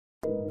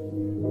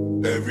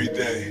Every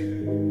day,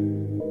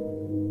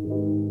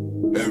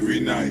 every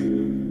night,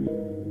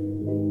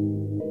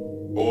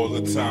 all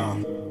the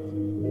time.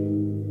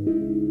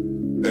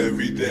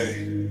 Every day,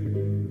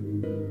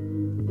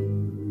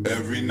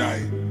 every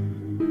night,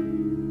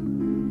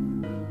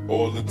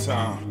 all the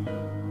time.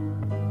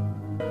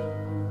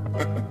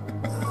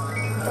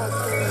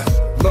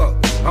 Look,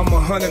 I'm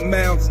 100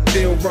 miles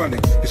still running.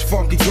 This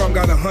funky drum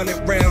got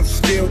 100 rounds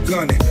still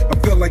gunning. I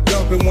feel like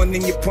dumping one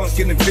in your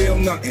pumpkin and feel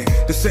nothing.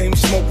 The same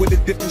smoke with a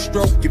different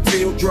stroke, you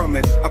feel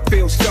drumming. I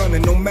feel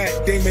stunning, no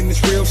Matt Damon is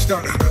real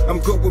stunning. I'm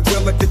good with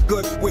will at the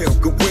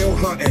goodwill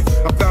hunting.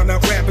 I found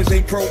out rappers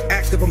ain't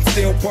proactive, I'm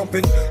still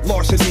bumping.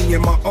 Losses me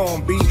in my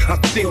arm, B, I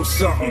feel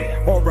something.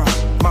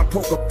 Alright, my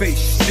poker face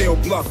still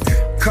bluffing.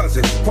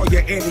 Cousin, pull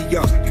your ante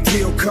up,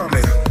 still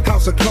coming.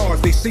 House of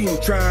cards, they see him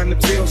trying to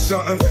build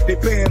something. They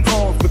paying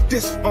off, but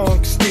this arm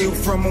can steal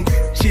from them.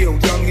 Chill,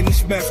 young and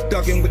this meth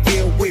dugging with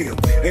ill will.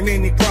 And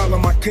any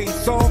problem I can't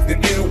solve,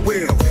 then ill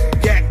will.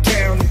 Yak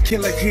down and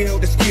kill a hill,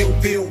 the skill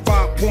bill.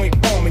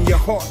 5-point bomb and your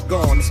heart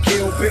gone, it's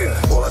Kill Bill.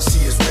 All I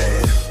see is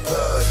red,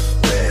 blood,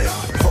 red.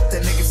 Fuck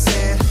that nigga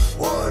said,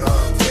 what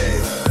I'm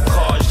dead.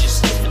 Cars just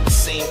sniffing the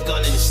same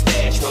gun in the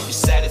stash. Won't be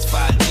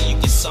satisfied till you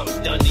get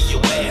something done to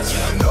your ass.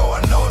 I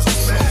know it's the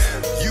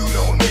same. You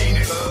don't mean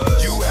it.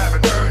 You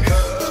haven't earned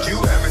it. You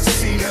haven't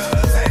seen it.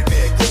 That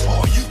nigga,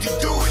 all you can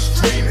do is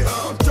dream it.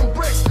 Them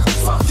bricks,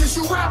 fuck is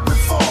you rapping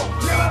for?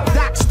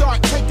 Doc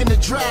start taking the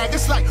drag.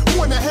 It's like,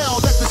 who in the hell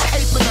that this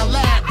ape in the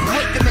lab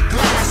breaking the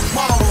glass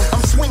ball?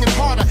 I'm swinging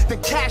harder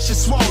than cash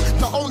is swole.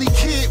 The only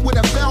kid with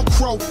a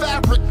Velcro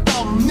fabric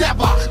thumb,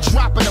 never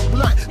dropping a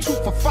blunt. 2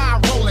 for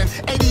 5 rolling.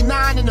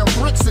 89 in the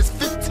bricks is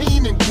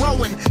 15 and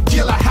growing.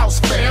 Gilla House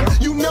fam,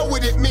 you know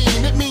what it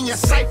mean. It mean your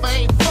cipher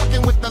ain't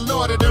fucking with the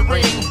Lord of the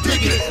Rings.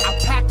 Dig it. I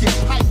pack your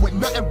pipe with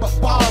nothing but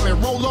bomb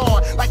and roll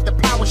on like the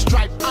power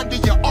stripe under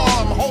your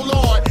arm. Hold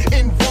on,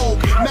 in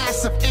vogue,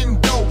 massive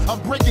endo. I'm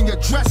breaking your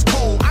dress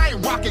code. I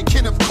ain't rocking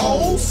Kenneth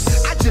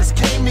Coles. I just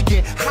came to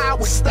get high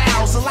with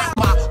styles. A lot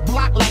my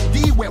block like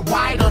D with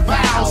wider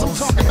vowels. I'm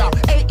talking about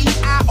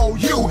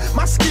A-E-I-O-U.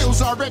 My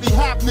skills already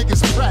have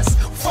niggas pressed.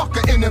 Fuck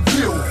an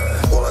interview.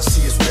 All I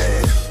see is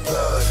red,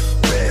 blood,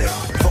 red.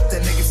 Fuck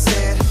that nigga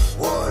said,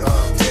 what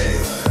I'm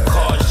dead.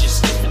 Cars just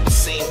sniffing the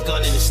same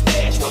gun in the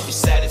stash. Won't be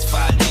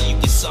satisfied till you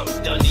get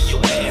something done to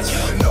your ass.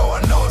 I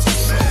know it's the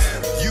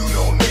same. You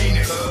don't mean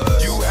it.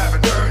 You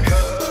haven't earned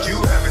it. You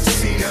haven't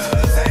seen it.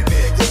 That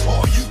nigga,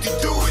 all you can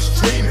do is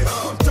dream it.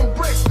 Them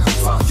bricks,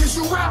 fuck is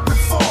you rapping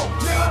for?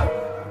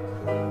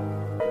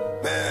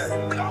 Man.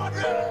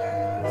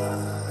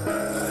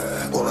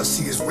 All I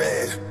see is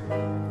red.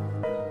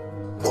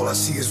 All I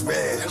see is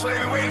red. That's what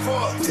they've been waiting for.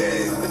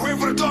 Dead. They've been waiting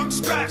for the dog to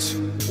scratch.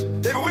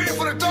 They've been waiting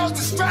for the dog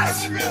to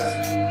scratch.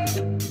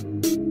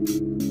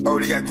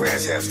 Already got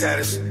grass half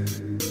status.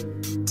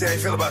 How you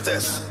feel about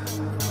this?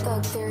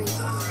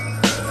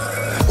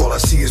 All I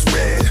see is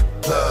red,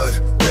 blood,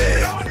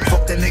 red.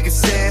 Fuck that nigga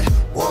said,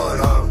 what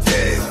I'm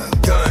dead.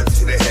 Gun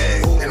to the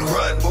head and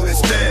run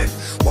instead.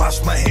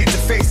 Wash my hands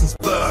and face and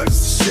blood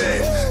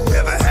shed.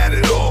 Never had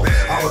it all.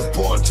 I was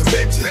born to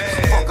mention.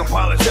 Fuck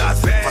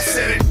apologize if I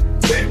said it.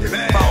 If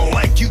I don't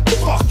like you,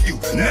 fuck you.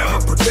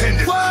 Never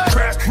pretended.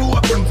 Crash blew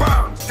up and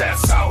burned.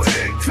 That's how it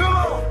is.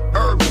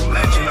 Urban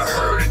legend, I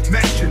heard it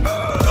mentioned.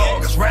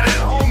 Dogs right at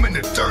home in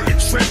the dirty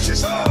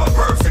trenches. My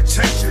birth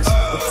intentions.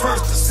 The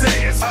first to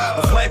say it.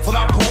 Of life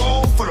without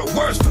parole for the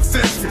worst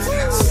offenses.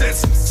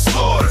 Senses,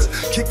 slaughters.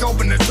 Kick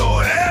open the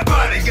door.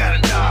 Everybody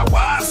gotta die.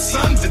 Why?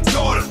 Sons and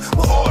daughters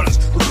with orders.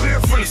 We're clear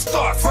from the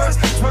start. First,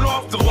 turn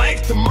off the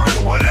lights to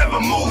murder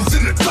whatever moves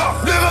in the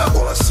dark. Nigga.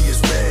 All I see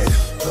is red,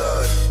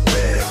 blood,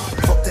 red.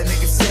 Fuck that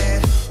nigga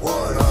said,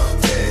 what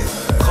I'm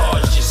dead.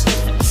 Cars just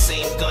sniffing the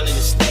same gun in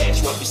the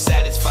stash. Won't be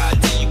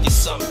satisfied till you get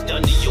something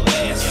done to your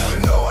ass. I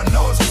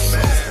know it's the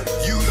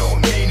same. You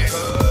don't mean it.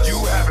 You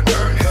haven't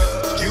earned it.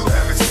 You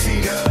haven't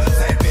seen it.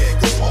 That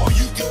nigga, all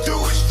you can do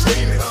is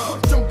dream it.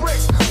 Them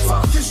bricks,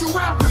 fuck is you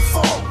rapping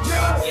for?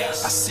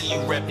 I see you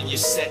repping your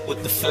set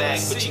with the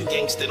flag, but you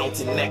gangsta don't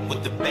connect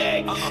with the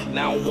bag.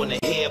 Now I don't wanna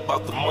hear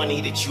about the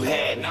money that you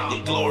had.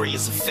 Your glory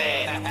is a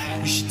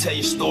fad. You should tell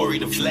your story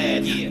to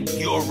Vlad.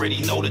 You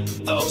already know that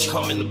the thugs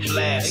coming to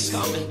blast.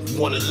 You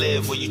wanna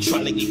live or you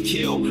tryna get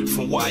killed?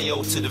 From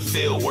YO to the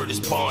Ville, where this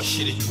bond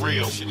shit is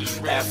real.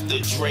 After a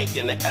drink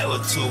and an L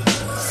or two.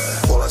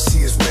 All I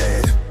see is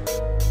red.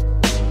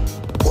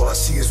 All I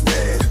see is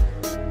red.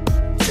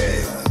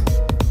 Dead.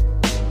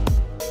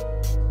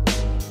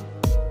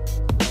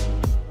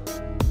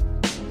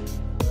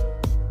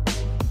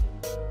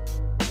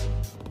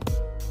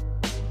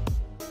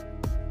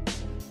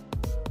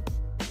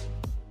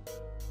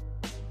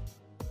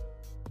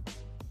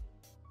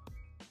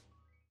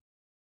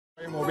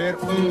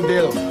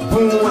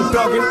 Boom and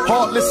thuggin',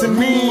 heartless and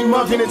mean,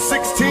 mugging at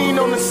 16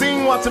 on the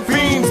scene, watching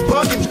fiends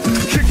bugging,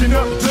 kicking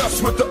up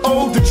dust with the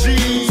older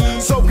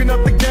G's, soaking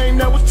up the game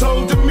that was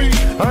told to me.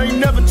 I ain't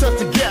never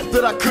touched a gap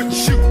that I couldn't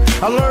shoot.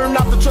 I learned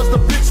not to trust the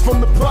bitch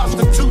from the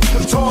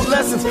prostitutes. Taught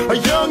lessons, a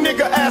young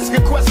nigga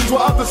asking questions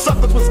while other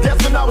suckers was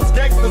guessing I was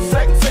gangster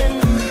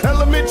sexing.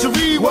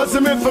 Elementary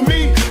wasn't meant for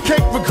me.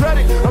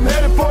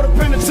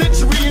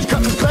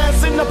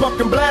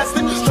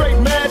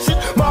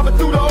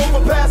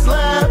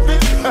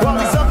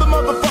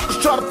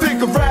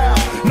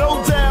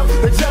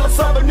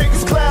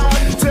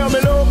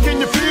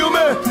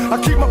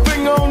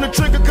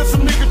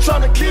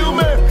 kill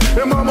me.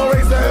 And mama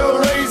raised the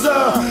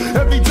hellraiser.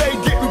 Every day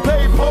getting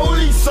paid,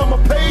 police, I'm a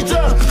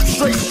pager.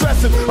 Straight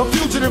stressing, a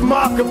fugitive,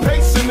 my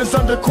occupation is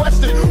under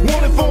question.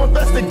 Wanted for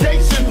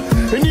investigation.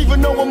 And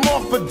even though I'm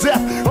off for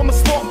death, I'ma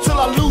stalk till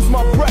I lose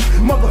my breath,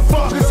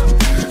 motherfuckers.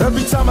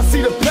 Every time I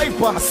see the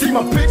paper, I see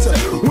my picture.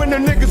 When the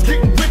niggas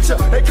getting richer,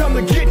 they come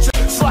to get you.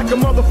 It's like a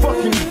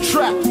motherfucking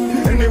trap.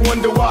 And they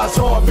wonder why it's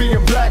hard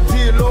being black.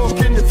 Dear Lord,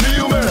 can you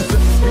feel me?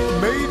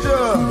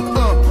 Major.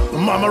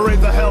 Mama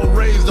raised a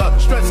hellraiser.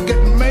 Stress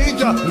getting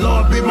major.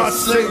 Lord be my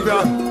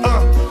savior.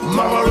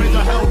 Mama raised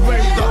a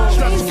hellraiser.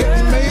 Stress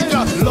getting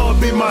major. Lord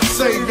be my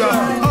savior.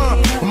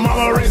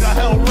 Mama raised a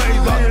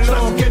hellraiser.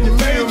 Stress getting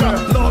major.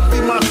 Lord be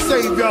my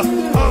savior.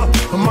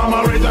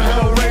 Mama raised a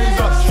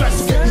hellraiser.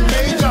 Stress getting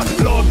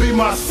major. Lord be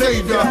my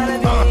savior.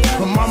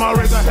 Mama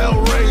raised a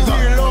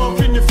hellraiser. Lord,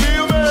 can you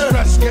feel me?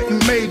 Stress getting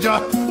major.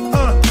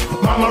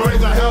 Mama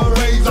raised a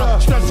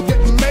hellraiser. Stress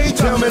getting major.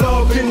 Tell me,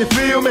 Lord, can you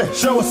feel me?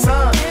 Show a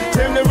sign.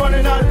 Damn, they're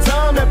running out of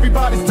time.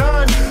 Everybody's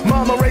dying.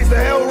 Mama raised the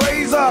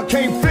hellraiser. I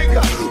can't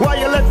figure why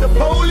you let the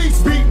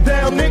police beat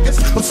down niggas.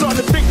 I'm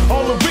starting to think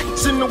all the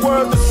rich in the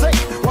world are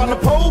safe, while the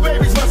poor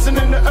babies rusting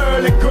in the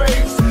early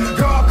graves.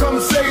 God, come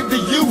and save the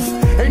youth.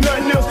 Ain't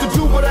nothing else to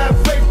do but have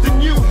faith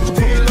in you.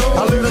 Dear Lord,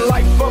 I live the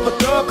life of a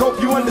thug.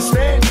 Hope you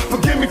understand.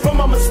 Forgive me for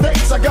my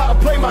mistakes. I gotta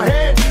play my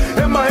hand.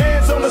 And my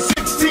hands on the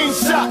 16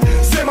 shot.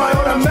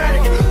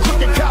 Semi-automatic.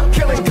 Crooked cop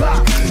killing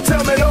Glock.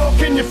 Tell me, Lord,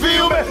 can you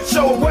feel me?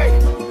 Show a way.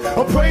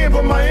 I'm praying,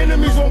 but my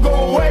enemies won't go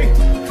away.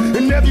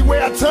 And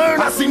everywhere I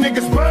turn, I see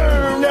niggas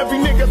burn. Every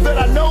nigga that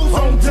I know's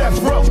on death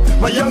row.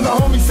 My younger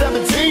homie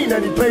 17,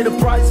 and he paid the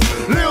price.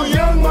 Lil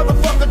young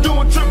motherfucker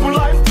doing triple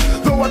life.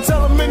 Though I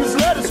tell him in his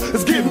letters,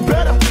 it's getting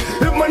better.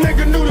 If my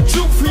nigga knew the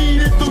truth,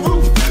 he'd hit the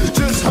roof.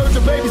 Just heard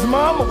the baby's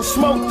mama was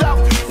smoked out.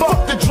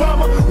 Fuck the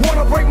drama,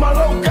 wanna break my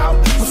logout.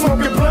 I'm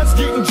smoking blunts,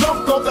 getting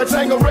drunk off that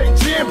Tangeray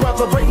gin. About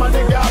to break my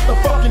nigga out the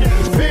fucking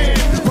bin.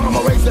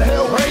 Mama raised the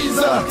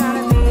hellraiser.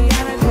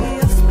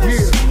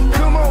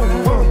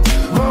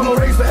 Mama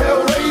raised the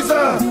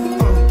hellraiser.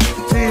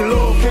 Dear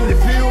Lord, can you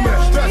feel me?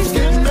 Stress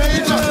getting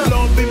major.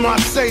 Lord be my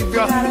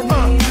savior.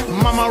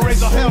 Mama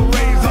raised a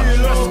hellraiser.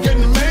 Stress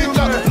getting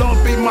major.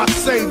 Lord be my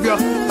savior.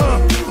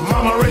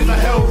 Mama raised a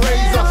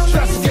hellraiser.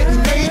 Stress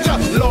getting major.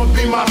 Lord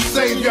be my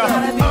savior.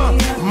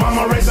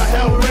 Mama raised a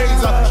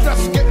hellraiser.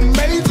 Stress getting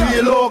major.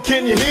 Dear Lord,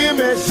 can you hear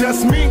me? It's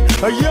just me,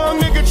 a young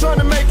nigga trying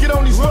to make it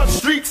on these rough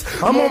streets.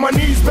 I'm on my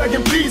knees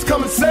begging, please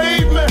come and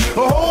save me.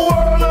 The whole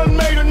world done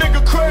made a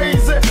nigga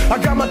crazy. I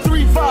got my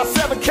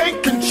 357,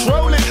 can't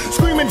control it.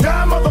 Screaming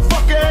down,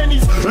 motherfucker, and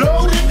he's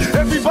loaded.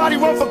 Everybody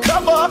run for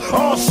cover.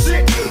 Oh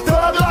shit,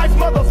 thug life,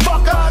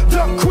 motherfucker.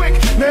 Duck quick.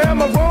 Now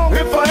am I wrong?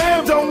 If I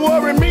am, don't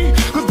worry me.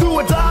 Cause do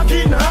or die,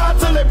 getting high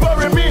till they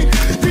bury me.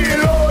 Dear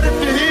Lord, if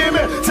you hear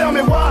me, tell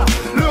me why.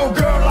 Little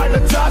girl like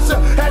Natasha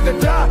had to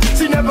die.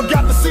 She never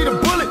got to see the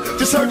bullet,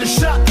 just heard the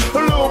shot.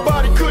 Her little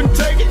body couldn't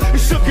take it, it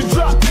shook and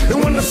dropped.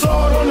 And when I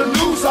saw it on the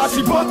news, how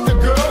she bucked the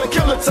girl and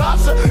killed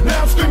Natasha.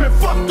 Now I'm screaming,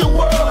 fuck the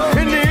world.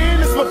 In the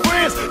end, it's my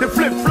friends that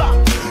flip-flop.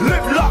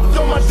 Lip locked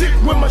on my dick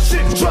when my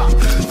shit dropped.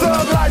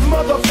 Thug life,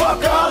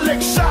 motherfucker, I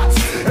lick shots.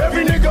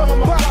 Every nigga on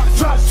my block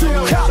drops 2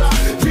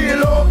 cops. Dear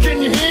Lord,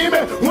 can you hear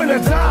me? When I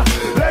die,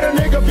 let a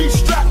nigga be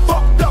strapped,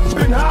 fucked up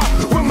and high.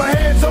 With my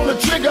hands on the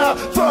trigger,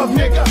 thug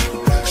nigga.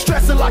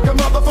 Stressing like a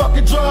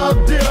motherfucking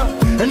drug dealer.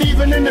 And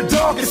even in the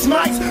darkest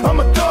nights, I'm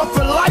a thug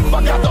for life.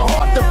 I got the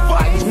heart to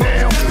fight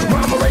now.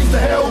 Mama raised the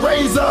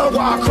hellraiser,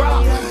 why I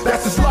cry?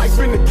 That's his life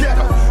in the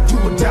ghetto, do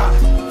or die.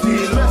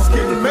 Dear Lord,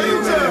 can you feel me?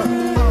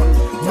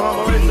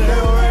 Mama raised the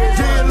hellraiser.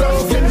 Dear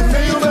Lord, can you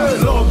feel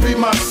me? Lord be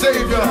my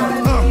savior.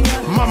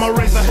 Mama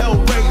raised the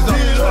hellraiser.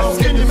 Dear Lord,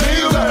 can you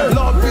feel me?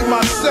 Lord be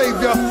my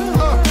savior.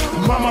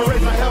 Mama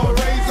raised the hellraiser.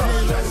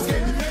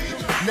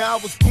 Now I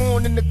was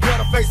born in the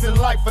gutter, facing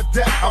life or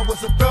death. I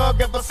was a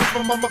thug ever since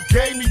my mama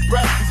gave me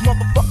breath. These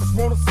motherfuckers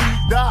wanna see me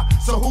die,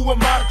 so who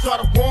am I to try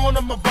to warn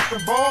them? I'm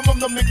fucking bomb them,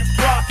 them niggas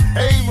fly.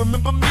 Hey,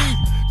 remember me?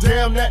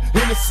 Damn that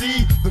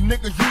Hennessy, the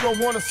nigga you don't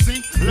wanna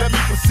see. Let me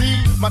proceed.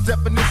 My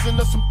definition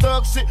of some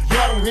thug shit,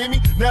 y'all don't hear me.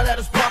 Now that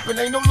it's poppin',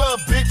 ain't no love,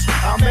 bitch.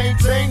 I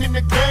maintain in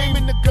the game,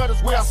 in the gutters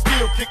where I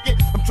still kick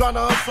it. I'm trying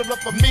to hustle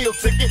up a meal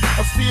ticket.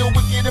 I'm still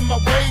wicked in my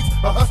ways,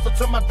 a hustler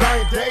to my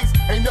dying days.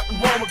 Ain't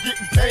nothing wrong with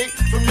getting paid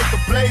from nigga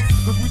blaze.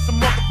 Cause we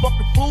some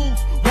motherfucking fools,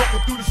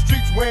 walking through the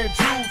streets wearing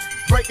jewels.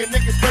 Breaking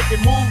niggas,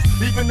 breaking moves,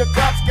 even the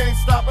cops can't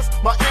stop us.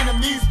 My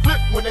enemies flip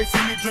when they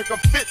see me drink a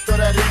fifth of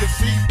that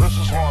Hennessy. This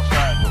is Los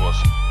Angeles.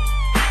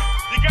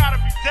 You gotta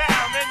be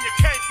down, man, you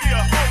can't be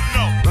a hoe,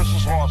 no. This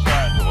is Los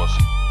Angeles.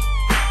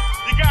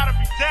 You gotta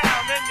be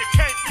down, man, you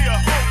can't be a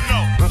hoe, no.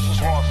 This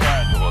is Los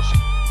Angeles.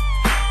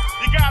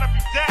 You gotta be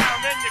down,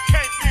 man, you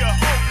can't be a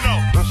hoe, no.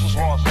 This is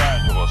Los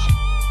Angeles.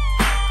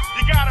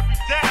 You gotta be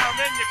down,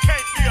 man, you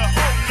can't be a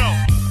hoe, no.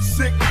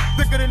 Sick,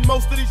 thicker than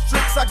most of these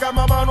tricks. I got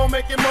my mind on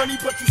making money,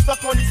 but you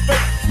stuck on these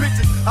fake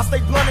bitches. I stay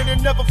blunted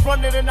and never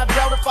fronted, and I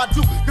doubt if I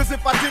do. Cause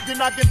if I did,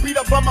 then I get beat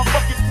up by my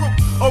fucking crew.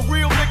 A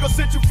real nigga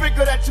sent you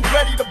figure that you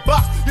ready to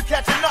box. You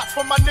catching nuts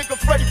from my nigga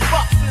Freddie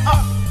Fox.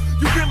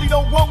 You really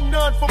don't want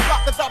none from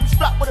block, cause I be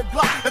strapped with a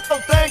Glock and throw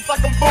things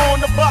like I'm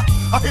born to box.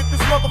 I hit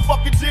this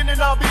motherfucking gin and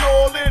I'll be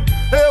all in.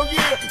 Hell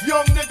yeah,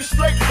 young nigga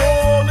straight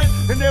ballin'.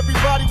 And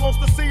everybody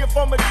wants to see if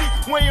I'm a G,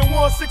 weighing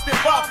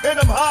 165,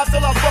 and I'm high till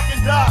I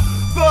fucking die.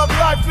 Thug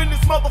life in this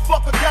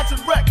motherfucker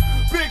catching wreck.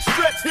 Big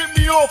stretch hit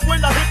me off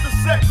when I hit the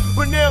set.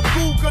 But now I'm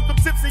cool, cause I'm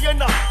tipsy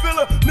and I feel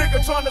a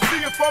nigga trying to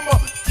see if I'm a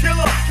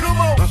killer. Come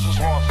on. This is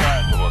Los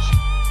Angeles.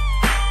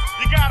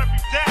 You gotta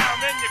be down,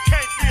 man, you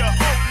can't be a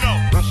hoe, no.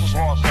 This is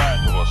Los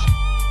Angeles.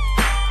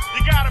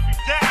 You gotta be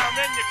down,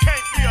 man, you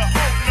can't be a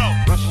hoe, no.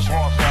 This is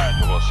Los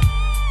Angeles.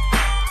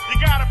 You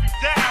gotta be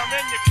down,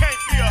 man, you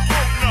can't be a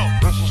hoe, no.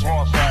 This is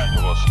Los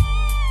Angeles.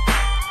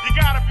 You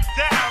gotta be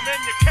down,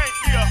 man, you can't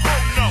be a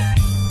hoe, no.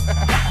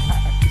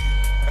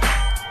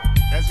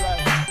 That's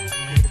right.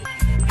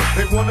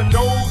 They wanna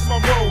know who's my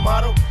role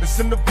model. It's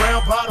in the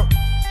brown bottle.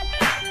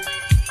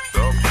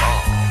 The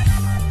bomb.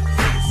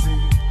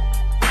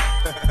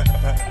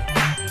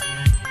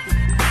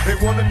 They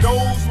wanna know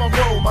who's my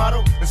role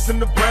model. It's in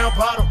the brown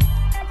bottle.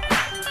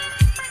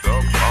 The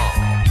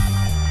bomb.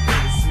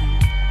 Crazy,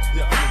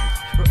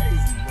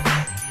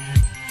 man.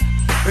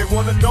 They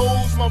wanna know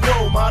who's my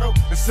role model.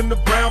 It's in the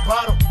brown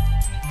bottle.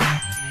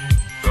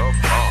 The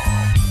bomb.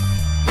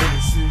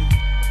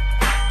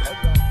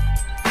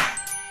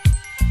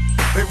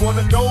 They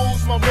wanna know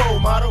who's my role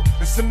model.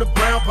 It's in the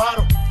brown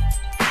bottle.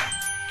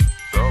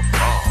 The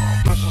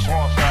bomb. This is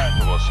Los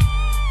Angeles.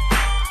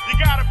 You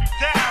gotta be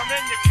down,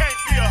 man, you can't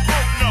be a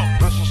hoe, no.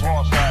 This is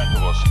Los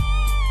Angeles.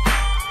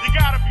 You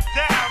gotta be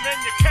down, man,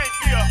 you can't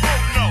be a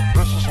hoe, no.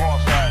 This is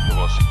Los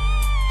Angeles.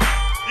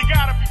 You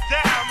gotta be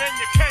down, man,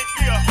 you can't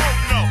be a hoe,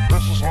 no.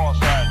 This is Los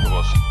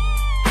Angeles.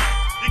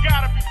 You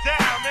gotta be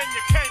down, man,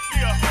 you can't be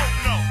a hoe,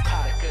 no.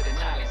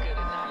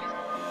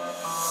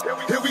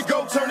 Here we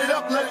go, turn it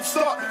up, let it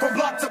start. From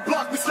block to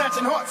block, we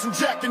snatching hearts and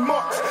jacking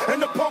marks.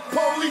 And the punk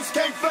police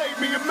can't fade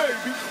me, and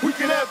maybe we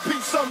can have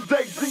peace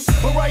someday, Z.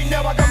 But right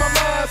now I got my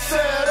mind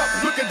set up,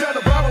 looking down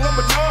the barrel of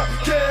my gun,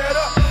 get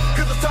up.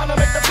 Cause it's time to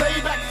make the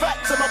payback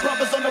facts. And my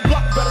brothers on the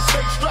block better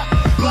stay strapped,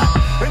 black.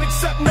 And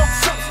accept no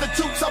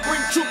substitutes, I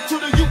bring truth to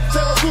the youth,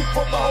 tear a roof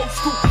of the whole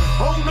school.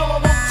 Oh no, I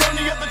won't turn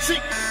the other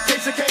cheek. In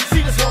case you can't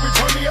see this, why we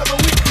turn the other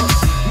week.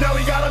 Now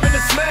we got him in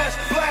the smash,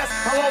 blast.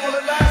 How long will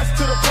it last?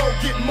 Till the pro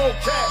get more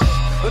cash.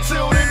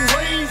 Until then,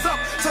 raise up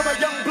till the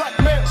young black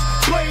males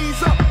blaze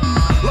up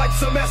like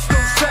some stress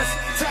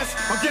test.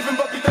 I'm giving,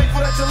 but be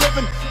thankful that you're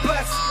living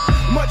blessed.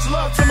 Much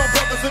love to my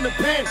brothers in the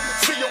pen.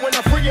 See you when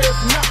I free you, if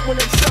not when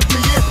they shut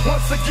me in.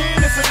 Once again,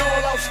 it's an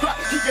all-out scrap.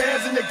 Keep your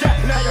hands in the gap.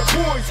 Now your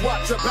boys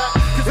watch your back.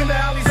 Cause in the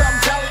alleys I'm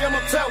Cali,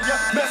 I'ma tell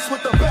ya. Mess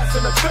with the best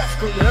and the best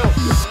couldn't help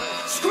you.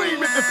 Scream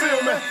if you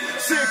feel me.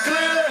 See it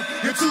clearly.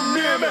 You're too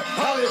near me.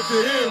 Holler if you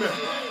hear me.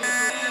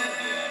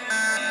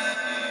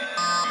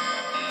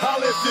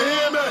 Holla if you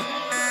hear me.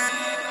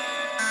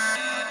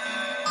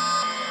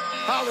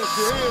 Holla if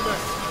you hear me.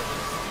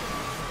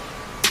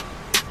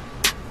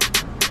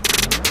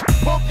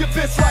 Pump your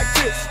fist like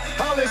this.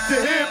 Holla if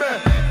you hear me.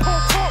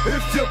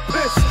 If you're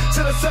pissed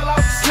to the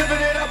sellouts,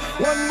 living it up.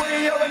 One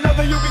way or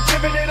another, you be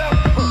giving it up.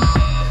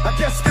 I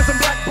guess cause I'm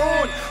black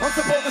born, I'm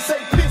supposed to say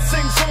peace,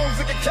 sing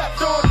songs and get capped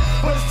on.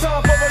 But it's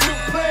time for a new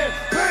plan.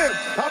 Bam!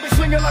 I'll be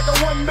swinging like a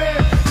one-man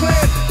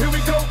clan. Here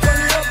we go,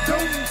 turn it up,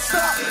 don't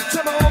stop.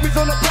 Tell my homies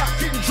on the block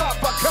getting dropped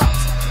by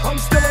cops.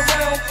 I'm still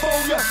around for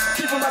ya,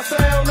 keeping my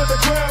sound on the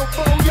ground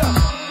for ya.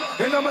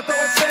 And I'ma throw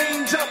a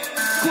change up,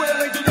 quit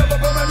like you never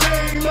put my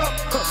name up.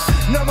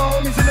 Now my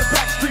homies in the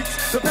back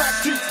streets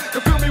can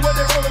feel me when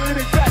they're rolling in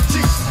their fat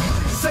cheeks.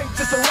 This ain't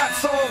just a rap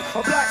song,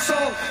 a black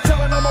song,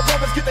 telling all my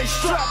brothers get they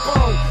strap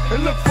on.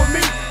 And look for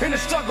me in the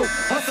struggle,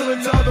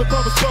 hustling to other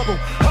brothers' bubble.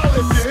 Holla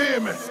if you hear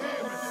me.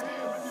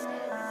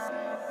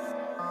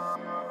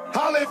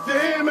 Holla if you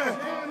hear me.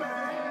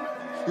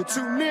 You're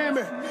too near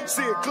me,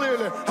 see it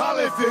clearly.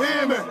 Holla if you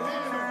hear me.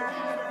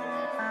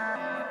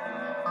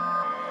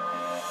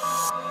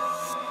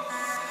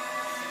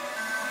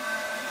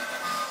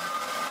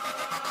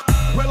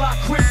 Will I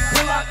quit?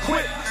 Will I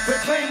quit? They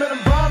claim that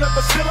I'm bound up,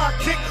 but still I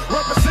kick.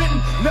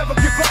 Representing, never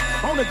give up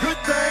on a good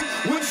thing.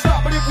 Wouldn't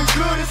stop it if we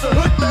could, it's a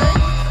hood thing.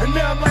 And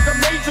now I'm like a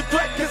major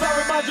threat, cause I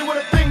remind you of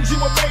the things you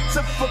were made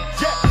to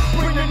forget.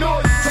 Bring the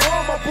noise to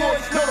all my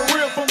boys, know the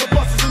real from the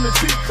buses and the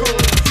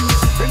decoys.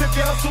 And if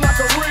you hustle like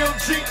a real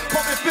G,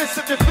 pump your fists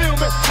if you feel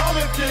me,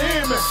 holler if you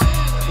hear me.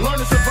 Learn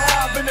to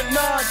survive in the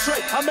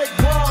non-trade. I make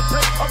blonde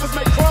pay, others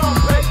make crime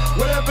pay.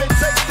 Whatever it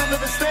takes to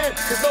live and stand,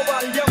 cause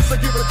nobody else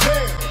will give a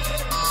damn.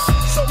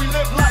 So we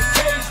live like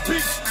cage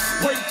beats,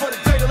 waiting for the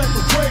day to let the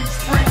rage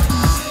free.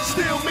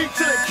 Steal me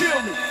till they kill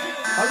me.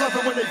 I love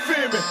it when they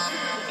fear me.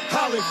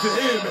 Holler if you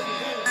hear me.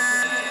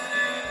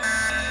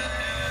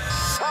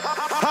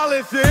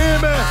 Holler if you hear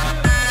me.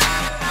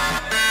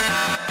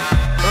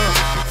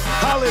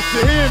 Holler if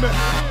you hear me.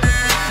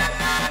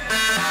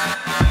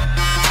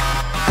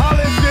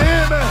 Holler if you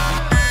hear me.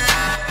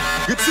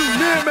 You're too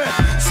near me,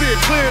 see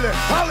it clearly.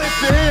 Holler if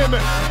you hear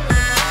me.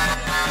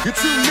 You're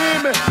too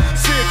near me,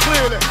 see it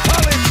clearly.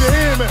 Holler if you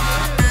hear me.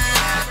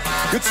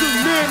 You're too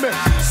near me,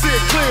 see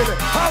it clearly.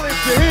 Holler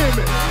if you hear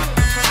me.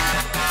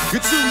 You're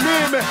too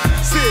near me,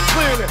 see it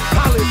clearly,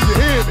 holla if you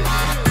hear me.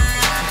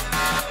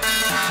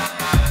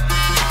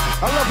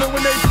 I love it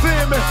when they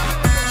fear me.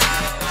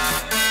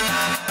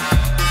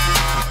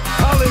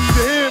 Holla if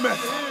you hear me.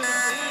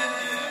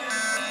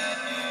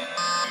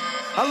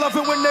 I love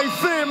it when they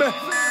fear me.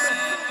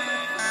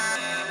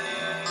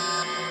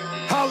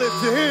 Holla if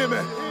you hear me.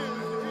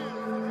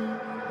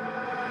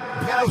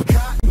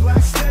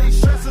 Black stage,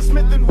 stresses,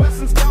 Smith and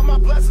Wesson's got my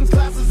blessings.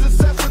 Classes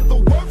incessant. The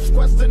worst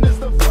question is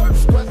the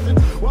first question.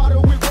 Why do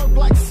we work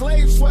like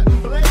slaves, sweating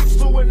blades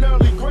to an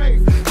early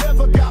grave?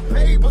 Never got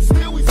paid, but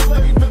still we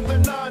slave in the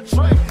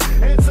non-trade.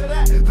 Answer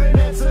that, then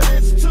answer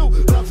this too.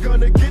 Love's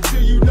gonna get you,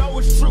 you know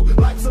it's true.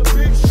 Life's a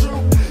big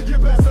shoe. You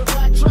best to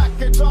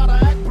backtrack and try to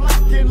act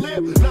black and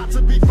live. Not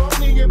to be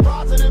phony and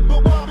positive,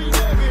 but why be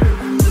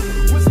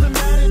negative? What's the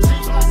matter, G?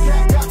 Black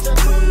cat got your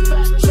tongue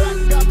fat track,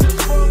 got this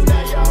sprung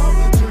that you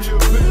home. Do you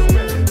feel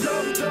me?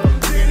 Dumb,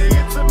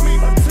 idiot to me.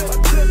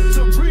 Attempt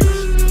to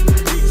reach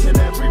each and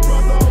every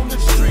brother on the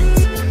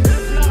streets.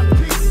 If not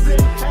peace,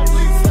 then at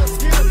least let's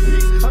get a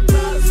piece. I'm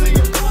tired of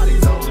seeing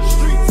bodies on the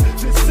streets.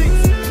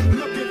 Deceased,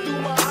 looking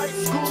through my high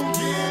school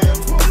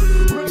yearbook,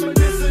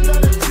 reminiscing of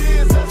the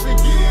tears as the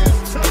years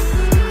took.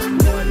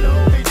 One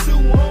homie,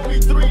 two homie,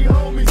 three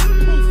homies.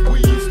 Poof, we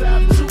used to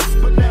have troops,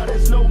 but now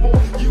there's no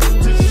more use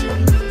to shoot.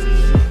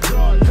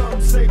 God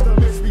come save the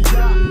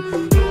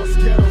misbegotten. Lost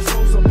ghetto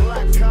souls of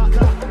black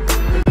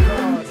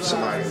cotton.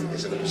 Somebody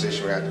is in a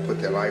position where they have to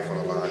put their life on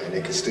the line and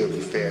it can still be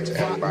fair to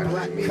everybody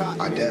like me.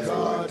 I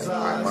definitely like that.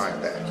 I admire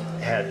that.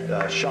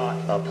 Had shot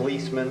a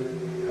policeman,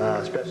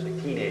 especially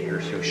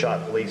teenagers who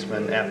shot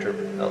policemen after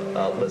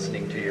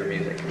listening to your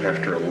music.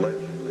 After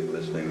allegedly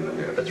listening to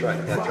music. That's right,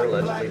 after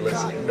allegedly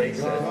listening. They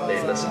said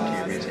they listened to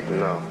your music.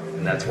 No.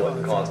 And that's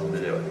what caused them to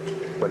do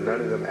it. But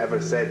none of them ever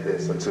said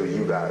this until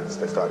you guys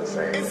started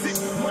saying Is it.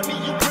 it money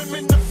you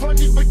women, the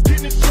funny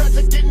beginnings,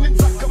 tragic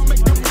endings? I can make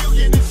 $1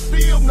 million and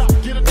still not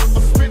get enough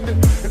for spending.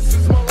 And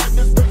since my life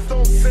is based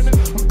on sinning,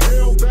 I'm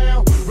hell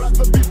down.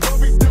 Rather be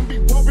buried than be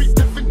worried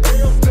if it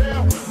hell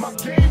down. My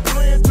game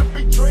plan to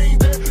be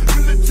trained in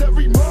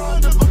military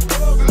mind of a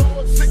thug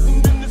lord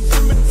sitting in the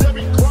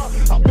cemetery crying.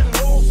 I've been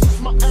lost since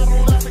my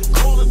adolescent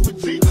calling for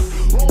Jesus.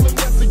 Rolling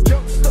as a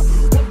youngster,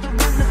 wondering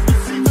if you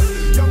see this.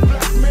 Young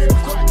black man,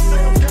 crack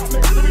sales, got me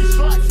 3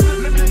 strikes,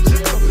 living in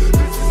jail.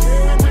 This is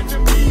hell and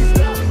enemies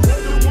now.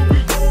 Wonder when we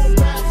going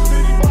past. Is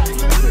anybody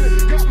listening?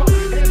 Got my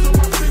hands on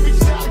my TV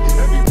shouting.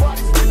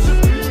 Everybody stitching,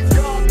 please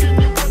God, can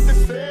you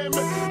understand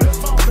me? That's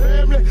my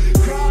family.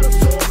 God is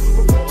all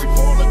before we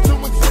fall into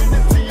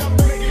insanity. I'm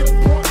making a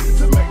point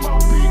to make my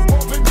beat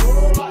bump and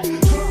roll like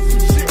drop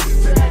some shit.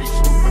 Daddy,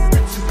 stupid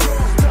bitches,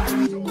 jaws tight.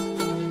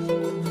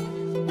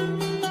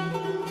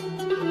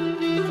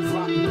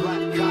 Rotten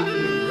black cotton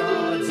in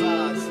God's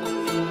eyes.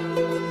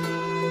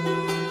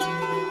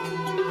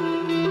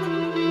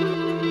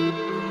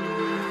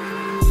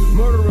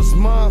 Murderous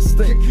mind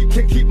state.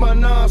 Can't keep my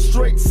nine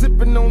straight.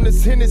 Sipping on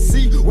this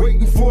Hennessy,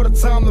 waiting for the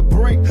time to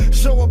break.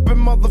 Show up and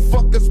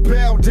motherfuckers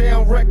bow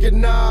down,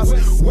 recognize.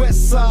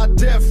 West side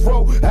death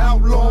row,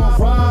 outlaw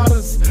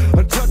riders.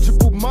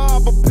 Untouchable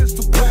mob, a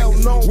pistol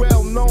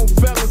well-known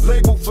fellas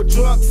labeled for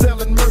drug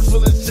selling,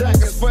 merciless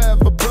jackets.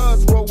 Forever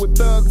buzz roll with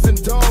thugs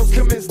and dogs.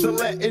 Commence to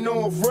letting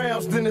off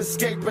rounds, then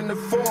escaping the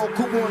fog.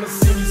 Who wanna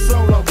see me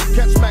solo?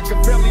 Catch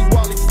Machiavelli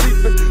while he's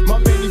sleeping. My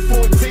mini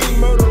 14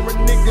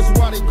 murdering niggas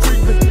while they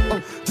creeping.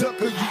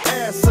 Duck or you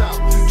ass out,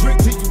 drink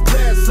till you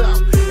pass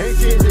out. Ain't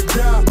scared to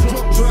die,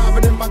 drunk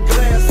driving in my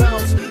glass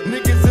house.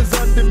 Niggas is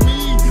under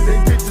me, they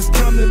bitches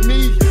come to me.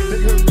 They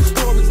heard the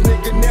stories,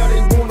 nigga, now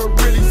they wanna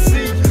really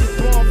see.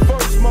 Born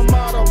first, my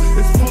motto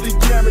is fully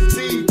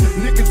guaranteed.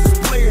 Niggas is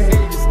player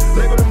haters,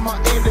 label them my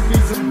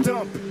enemies and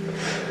dump.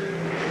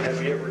 Have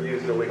you ever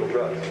used illegal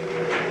drugs?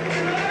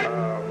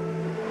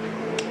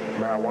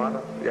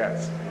 Marijuana?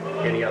 Yes.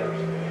 Any others?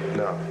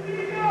 No.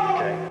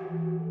 Okay.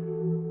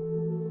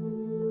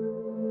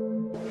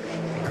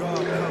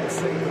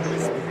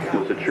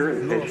 Was it your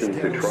intention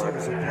to try to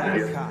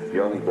get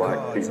young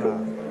black people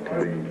to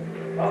be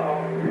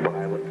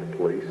violent to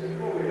police?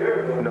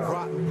 No.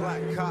 Rotten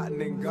black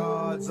cotton in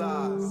God's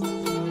eyes.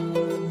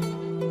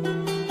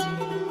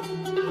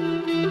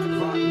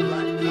 Rotten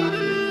black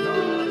cotton in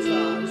God's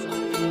eyes.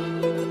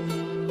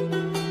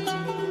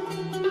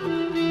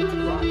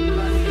 Rotten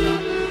black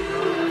cotton in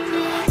God's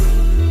eyes.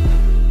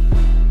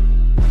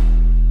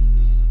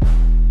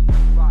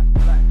 Rotten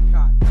black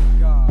cotton in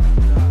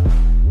God's eyes.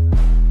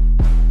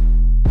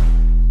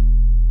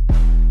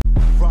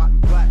 Rotten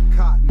black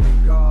cotton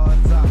in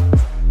God's eyes.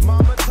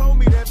 Mama told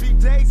me there'd be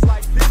days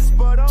like this,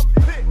 but I'm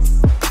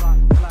pissed.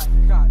 Rotten black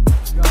cotton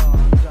in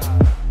God's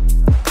eyes.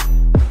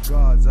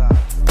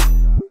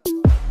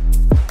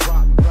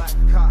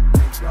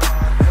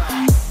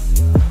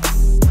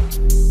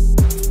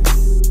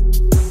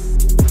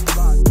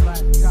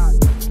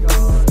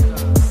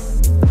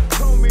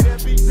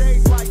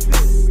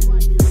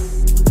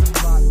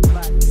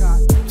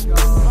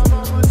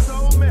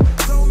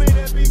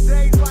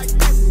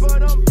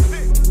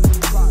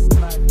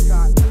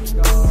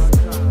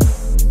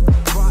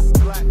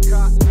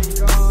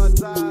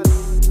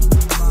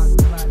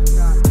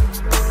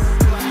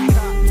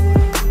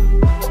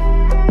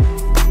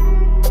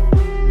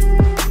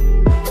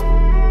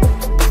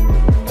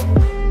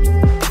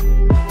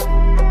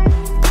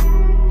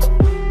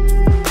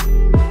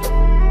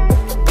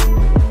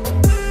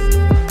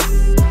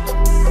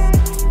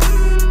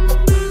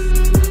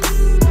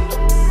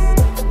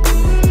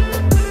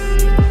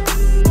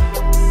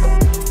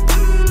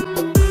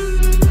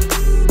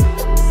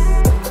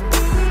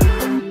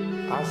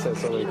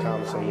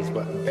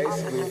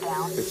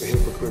 it's a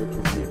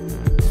hypocritical view.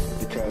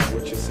 Because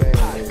what you're saying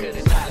is,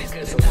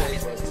 it's okay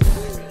for us to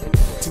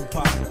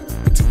Tupac.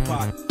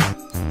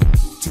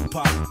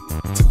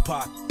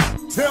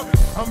 Tell me,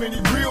 how many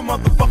real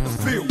motherfuckers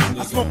feel?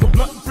 I smoke a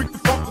blunt and freak the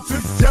funk until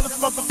these jealous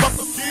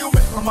motherfuckers kill me.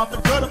 I'm out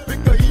the gutter, pick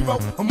a hero.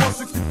 I'm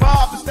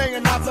 165 and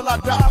staying out till I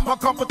die. My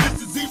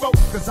competition's zero,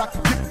 cause I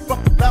can give a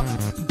fuck about you.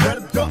 You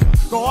better duck.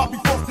 Go I'll be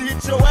forced to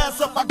hit your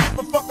ass up. I give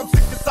a fuck, I'm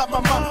sick inside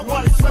my mind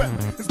while they sweat.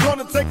 It's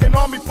gonna take an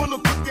army full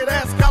of crooked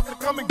ass cops to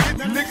come and get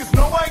me. Niggas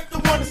know I ain't the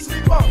one to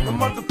sleep on.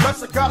 I'm under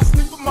pressure, gotta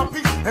sleep with my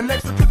peace. An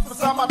extra clip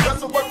beside my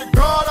dresser, work the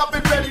guard, I've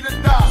been ready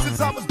to die. Since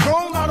I was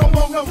grown, I don't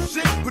want no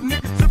shit. But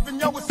niggas tripping,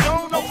 yo, it's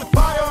on. Open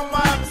fire on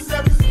my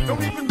adversaries.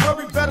 Don't even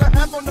worry, better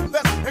have on the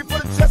vest. Ain't for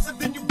the chest and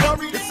then you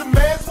worry. It's a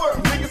man's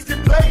world. Niggas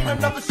get played,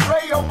 another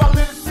stray. Hope I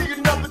live to see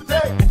another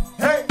day.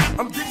 Hey,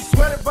 I'm getting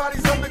sweated by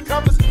these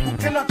undercovers. Who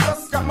can I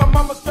trust? Got my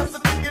mama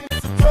stressing, thinking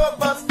it's a drug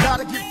bust.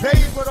 Gotta get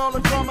paid with all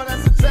the drama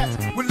that's attached.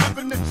 We're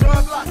living the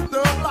drug life,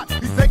 thug life.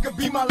 These they could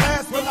be my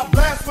last when I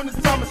blast when it's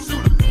time to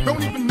shoot 'em.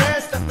 Don't even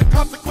ask, that's the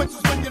consequences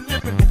when you're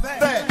living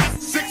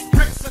fast. 6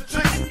 bricks of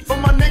tricks for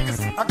my niggas.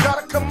 I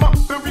gotta come up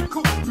very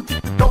cool. You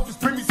get the dope, just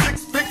bring me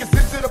 6 figures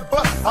into the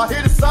bus. I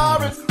hear the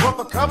sirens, run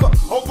for cover,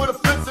 over the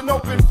fence and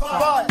open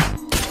fire.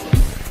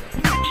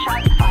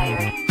 Shots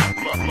fired.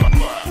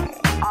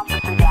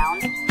 Officer down.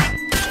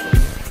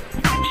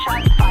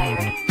 Shots fired.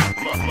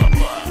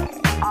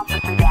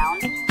 Officer down.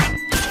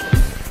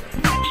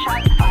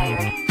 Shots fired.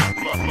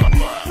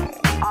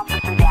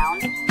 Officer down.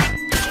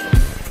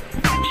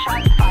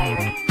 Shots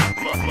fired.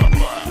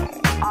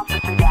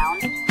 Officer down.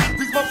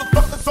 These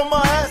motherfuckers on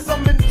my ass,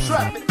 I'm in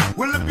traffic.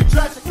 Will it be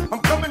tragic? I'm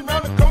coming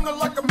round the corner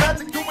like a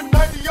magic, doing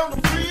 90 on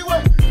the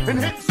freeway. And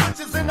hit the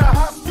switches in a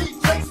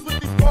high-speed chase with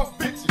these punk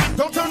bitches.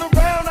 Don't turn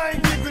around, I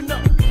ain't giving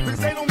up. Because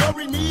they don't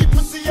worry me,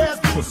 pussy ass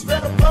bitches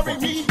better bury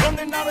me.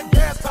 Running out of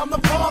gas, time to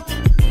park it.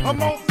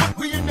 I'm on foot,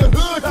 we in the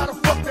hood, how the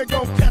fuck they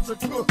gon' catch a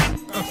crook?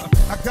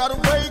 I got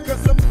away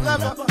cause I'm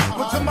clever.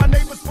 Went to my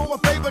neighbors for a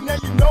favor, now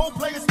you know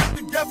players stick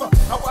together.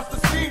 I watch the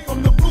scene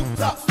from the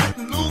rooftop,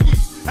 spitting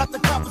loogies. At the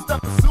coppers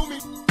that pursue me.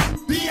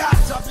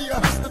 B.I.H. I'll be a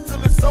hustler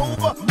till it's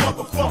over,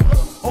 motherfucker.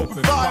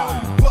 Open fire on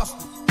you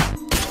busters.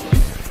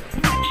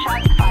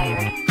 Shots fired.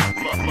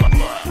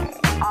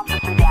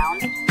 Officer down.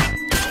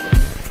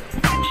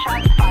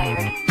 Shots fired.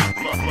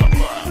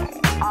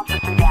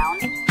 Officer down.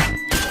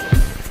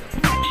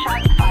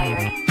 Shots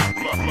fired.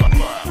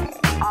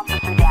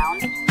 Officer down.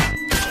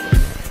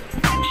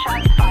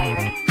 Shots fired.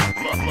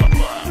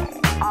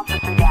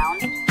 Officer down.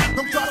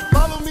 Don't try to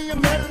follow me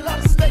and man it out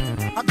of state.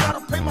 I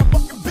gotta pay my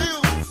fucking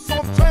bills, so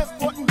I'm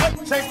transporting weight.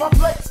 Change my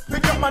place,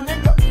 pick up my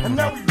nigga, and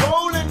now we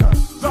rolling.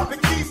 Dropping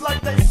keys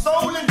like they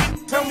stolen.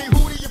 Tell me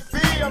who do you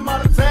fear? I'm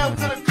out of town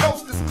to the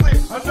coast is clear.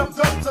 Enough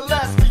dope to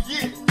last a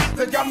year.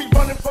 They got me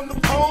running from the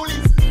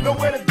police.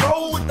 Nowhere to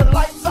go with the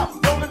lights out,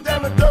 rolling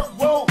down the dirt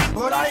road.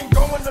 But I ain't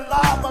going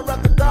alive. I'd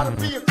rather die to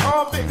be a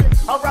convict.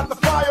 I'd rather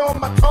fire on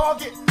my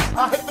target.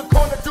 I hit the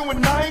corner doing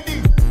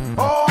 90.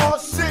 Oh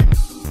shit,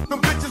 the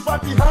bitches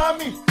right behind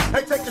me.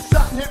 They take a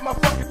shot and hit my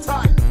fucking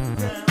tire.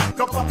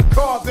 Jump out the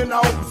car, then I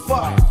open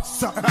fire.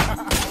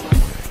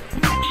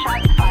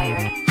 Shots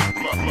fired.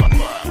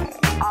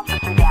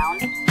 Officer down.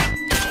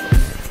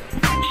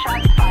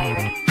 Shots fired.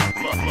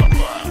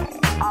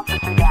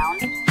 Officer down.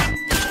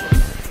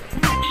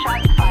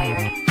 Shots fired.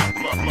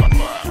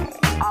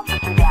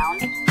 Officer down.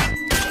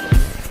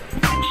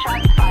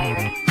 Shots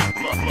fired.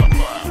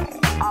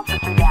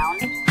 Officer down.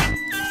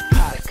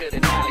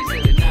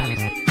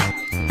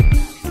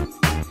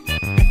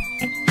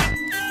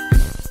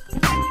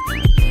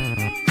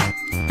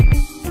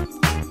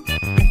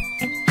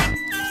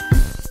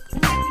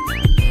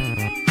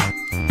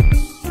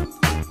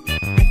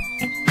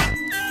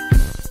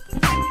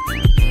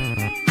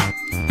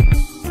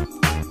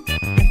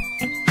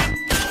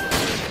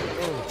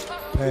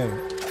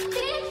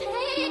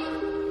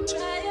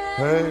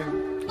 Hey.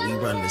 We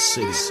run the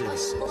city.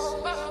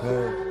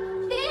 Hey.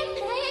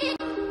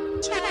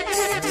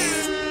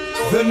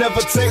 They'll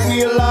never take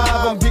me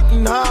alive. I'm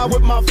getting high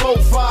with my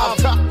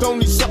 4-5. Cocked on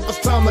these suckers,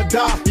 time to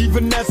die.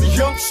 Even as a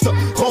youngster,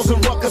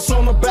 causing ruckus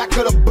on the back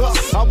of the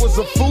bus. I was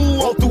a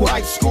fool all through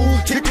high school,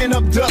 kicking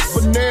up dust.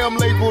 But now I'm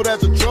labeled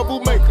as a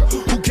troublemaker.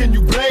 Who can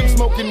you blame?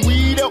 Smoking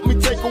weed helped me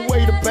take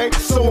away the pain.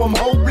 So I'm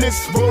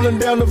hopeless, rolling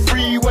down the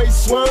freeway,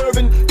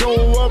 swerving.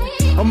 Don't worry,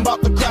 I'm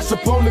about to crash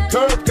upon the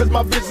curb, cause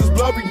my vision's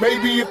blurry.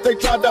 Maybe if they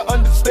tried to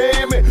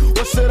understand me,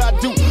 what should I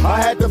do?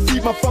 I had to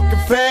feed my fucking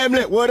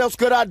family. What else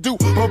could I do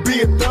but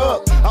be a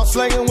thug? I'm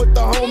slanging with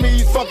the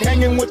homies, fuck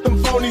hanging with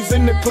them phonies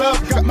in the club.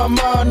 Got my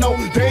mind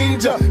on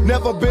danger,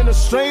 never been a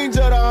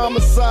stranger to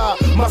homicide.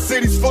 My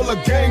city's full of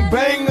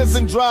gangbangers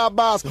and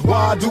drive-bys.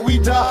 Why do we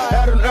die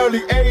at an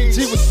early age?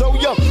 He was so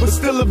young, but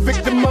still a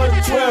victim of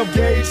the 12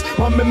 gauge.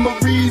 My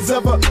memories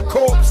of a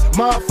corpse,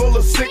 mind full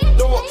of sick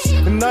thoughts,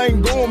 and I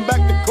ain't going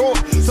back to court.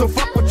 So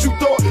fuck what you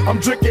thought. I'm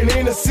drinking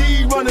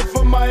Hennessy, running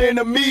from my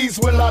enemies.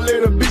 Will I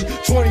let it be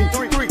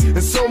 23?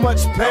 and so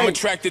much pain. I'm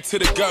attracted to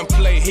the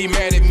gunplay. He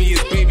mad at me,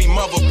 his baby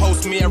mother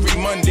posts me every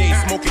Monday.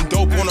 Smoking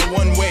dope on a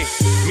one-way.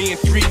 Me and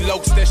 3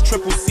 lokes, that's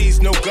triple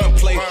C's, no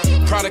gunplay.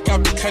 Product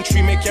out the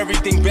country, make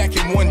everything back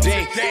in one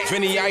day.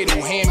 Vinny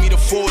Idol, hand me the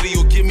 40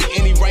 or give me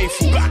any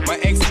rifle. My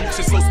ex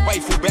just so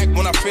spiteful back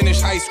when I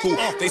finished high school.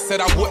 They said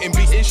I wouldn't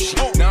be ish.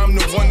 Now I'm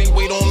the one they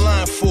wait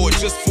online for,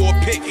 just for a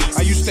pick.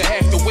 I used to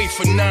have to wait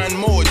for 9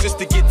 more just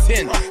to get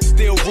 10.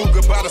 Still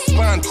Ruger by the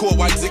spine cord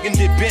while digging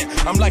get bent.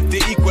 I'm like the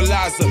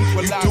equalizer.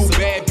 You do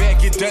bad,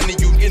 get done to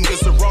you.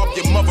 Niggas will rob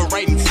your mother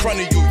right in front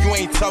of you. You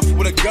ain't tough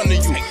with a gun to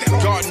you.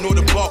 Garden or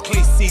the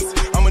Barclay seats.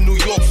 I'm a New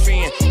York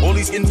fan. All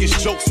these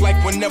English jokes like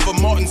whenever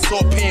Martin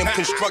saw Pam.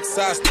 Construct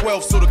size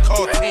 12 so the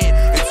car tan.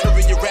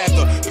 Interior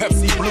rather,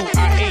 Pepsi Blue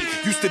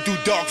I8. Used to do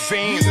dark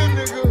fans. We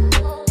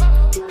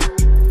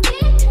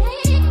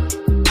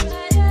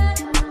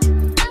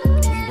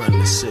run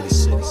the city.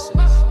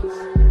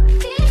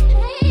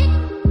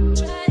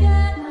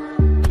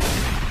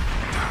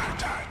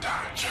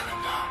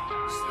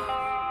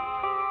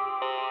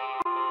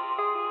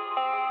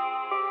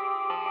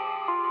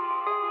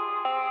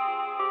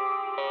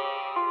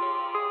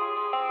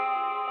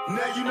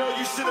 Now you know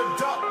you should've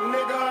ducked,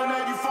 nigga.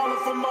 Now you falling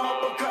for my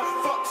uppercut.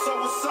 Fuck, so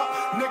what's up,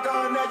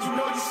 nigga? Now you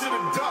know you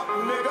should've ducked,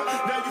 nigga.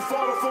 Now you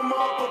falling for my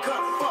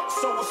uppercut. Fuck,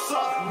 so what's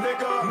up,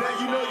 nigga? Now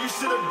you know you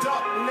should've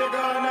ducked,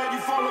 nigga. Now you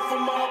falling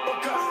for my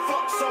uppercut.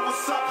 Fuck, so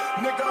what's up,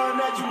 nigga?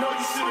 Now you know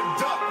you should've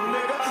ducked,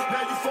 nigga.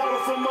 Now you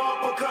falling for my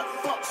uppercut.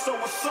 Fuck, so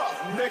what's up,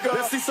 nigga?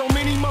 I see so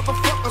many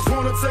motherfuckers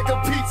wanna take a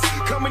piece,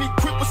 coming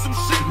equipped with some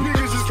shit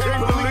niggas just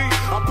can't believe.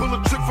 I pull a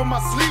trick from my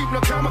sleeve,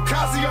 now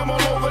kamikaze, I'm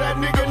all over that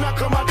nigga. Now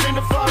come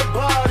identify the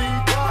body.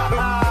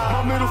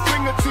 My middle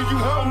finger to you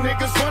hoe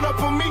niggas. Run up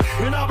on me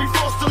and I'll be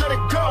forced to let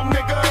it go,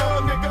 nigga.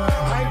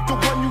 I ain't the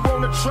one you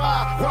wanna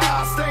try.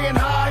 Why? Staying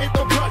high, hit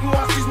the button,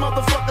 watch these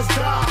motherfuckers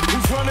die.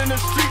 Who's running the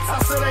streets? I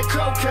said they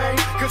cocaine.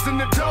 Cause in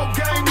the dope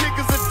game,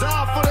 niggas that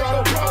die for they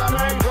go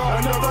propane.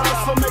 Another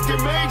hustler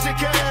making major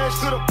cash.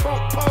 To the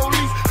punk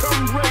police,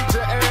 come raid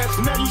your ass.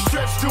 Now you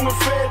stretch doing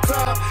fair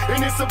time.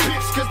 And it's a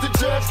bitch cause the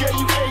judge gave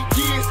you 8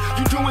 years.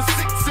 You doing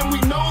 6 and we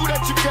know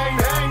that you can't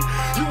hang.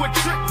 You a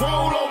trick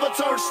roll over,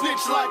 turn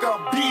snitch like a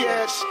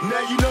bitch.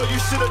 Now you know you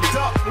should've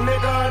ducked,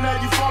 nigga. Now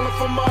you falling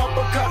for my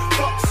uppercut.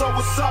 Fuck, so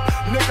what's up,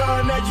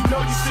 nigga? Now you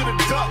know you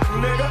should've ducked,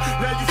 nigga.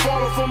 Now you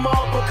falling for my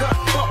uppercut.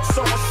 Fuck,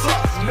 so what's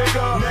up,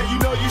 nigga? Now you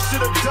know you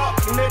should've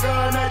ducked,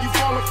 nigga. Now you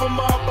falling for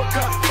my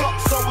uppercut. Fuck,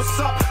 so what's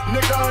up,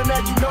 nigga? Now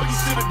you know you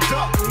should've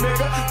ducked,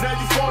 nigga. Now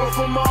you falling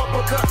for my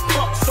uppercut.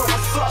 Fuck, so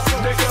what's up,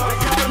 nigga? They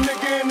got a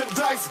nigga in the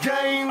dice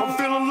game. I'm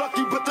feeling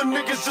lucky, but the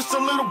nigga's just a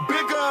little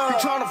bigger. He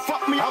tryna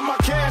fuck me, I'm my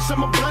cash,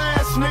 I'm a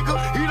blast, nigga.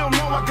 He don't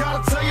know I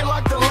gotta tell you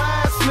like the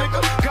last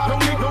nigga.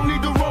 Don't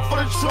need to run for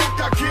the trunk,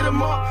 I get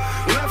him up.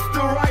 Left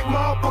to right,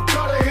 my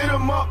uppercut, I hit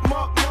him up.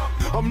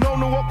 I'm known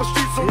to walk the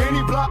streets on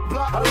any block.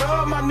 I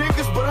love my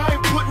niggas, but I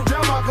ain't putting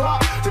down my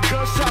Glock. The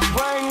gunshot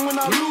bang when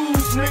I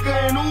lose, nigga.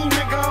 And ooh,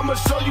 nigga, I'ma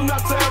show you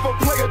not to ever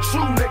play a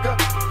true nigga.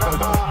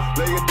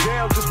 Lay it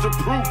down just to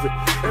prove it.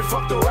 And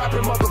fuck the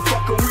rapping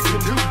motherfucker, we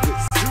can do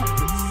this.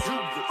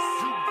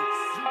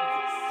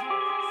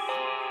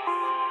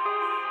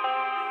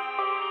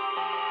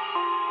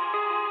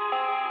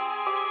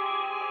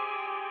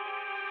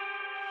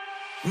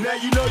 Now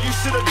you know you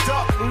should've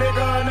ducked,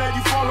 nigga. Now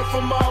you falling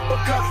for my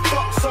uppercut.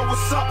 Fuck, so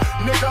what's up,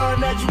 nigga?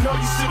 Now you know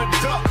you should've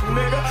ducked,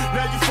 nigga.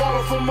 Now you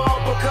falling for my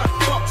uppercut.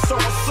 Fuck, so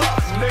what's up,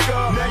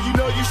 nigga? Now you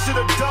know you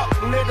should've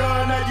ducked, nigga.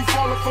 Now you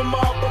falling for my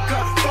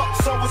uppercut. Fuck,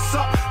 so what's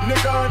up,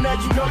 nigga? Now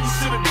you know you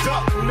should've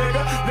ducked,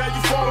 nigga. Now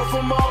you falling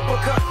for my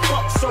uppercut.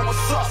 Fuck, so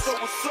what's up?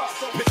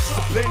 Mixed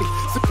plenty,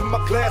 sipping my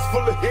glass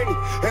full of Henny.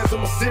 Hands on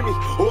my semi,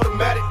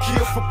 automatic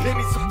kill for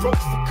pennies. Approach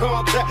for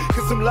contact,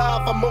 cause I'm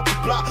live, I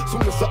multiply.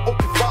 Soon as I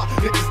open fire,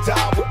 niggas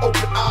die with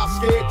open eyes,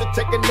 scared to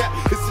take a nap.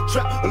 It's a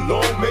trap, a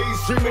long maze,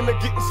 dreaming of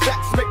getting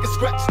stacks, making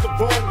scratch the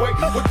wrong way.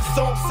 What the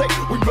song say?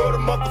 We murder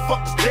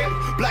motherfuckers dead.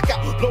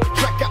 Blackout, blow the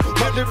track out.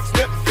 My lyrics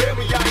never fail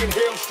me. I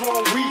inhale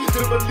strong weed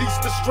to release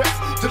the stress.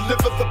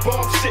 Deliver the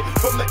bomb shit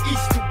from the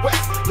east to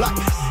west. Like,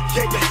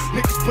 yeah,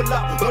 niggas pull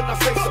out when I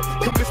say so.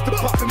 Commit to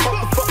popping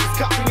motherfuckers,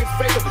 copy and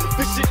fatal.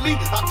 Efficiently,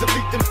 I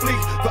delete them flee.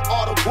 The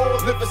art of war,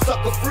 live a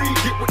sucker free.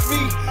 Get with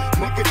me,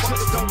 nigga,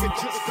 just don't get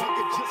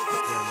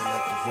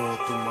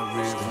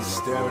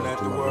Staring at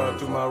the world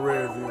through my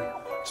rear view.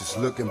 Just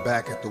looking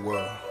back at the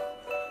world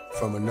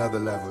from another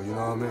level, you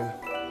know what I mean?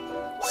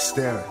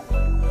 Staring.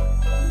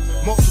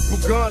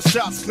 Multiple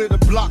gunshots clear the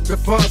block, the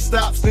fun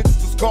stops.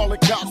 Niggas was calling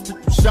cops,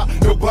 people shot,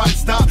 nobody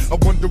stopped. I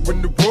wonder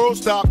when the world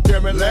stopped.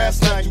 Damn it,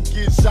 last night you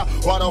get shot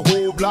while the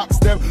whole block's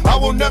them. I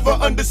will never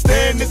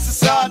understand this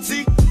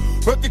society.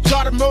 But they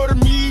try to murder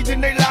me,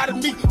 then they lie to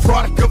me.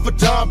 Product of a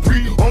Don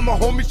breed, all my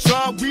homies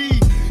try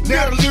weed.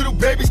 Now the little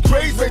baby's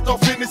crazy, raised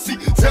off Hennessy.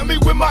 Tell me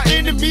when my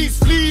enemies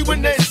flee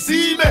when they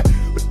see me.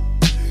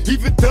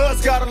 Even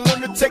thugs gotta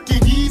learn to take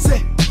it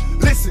easy.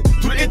 Listen,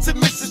 through the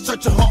intermission,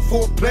 stretch your heart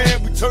for a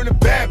plan. We turning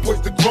bad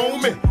boys to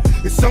grown men.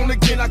 It's on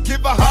again, I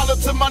give a holler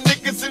to my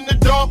niggas in the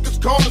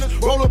darkest corners.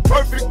 Roll a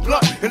perfect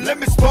blunt and let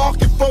me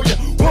spark it for you.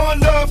 One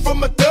love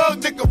from a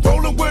thug nigga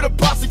rolling with a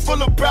posse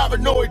full of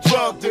paranoid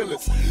drug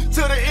dealers.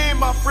 To the end,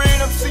 my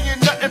friend, I'm seeing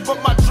nothing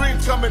but my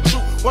dreams coming true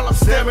while I'm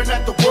staring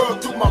at the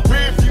world through my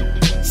rear view.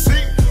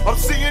 See, I'm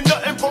seeing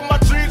nothing but my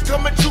dreams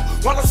coming true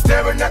while I'm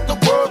staring at the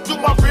world through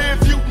my rear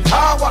view.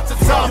 I watch the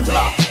time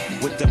fly.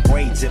 With the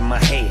braids in my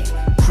head,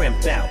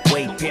 crimped out,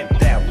 way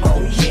pimped out.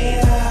 Oh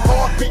yeah.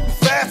 Heart beating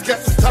fast,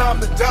 guess it's time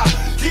to die.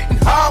 Getting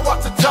high,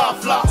 watch the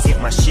time fly. Get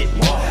my shit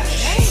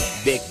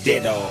washed. Big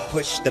ditto,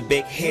 push the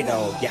big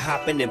hit-o. You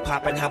hopping and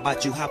popping, how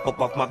about you hop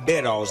up off my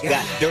beddos?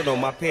 Got dirt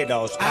on my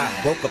pedals, I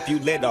broke a few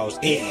littles.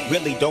 It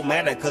really don't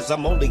matter, cause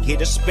I'm only here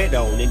to spit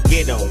on and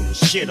get on and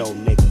shit on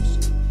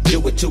niggas.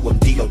 Do it to them,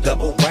 D.O.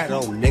 double right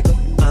on,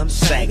 nigga. I'm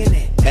sagging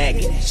it,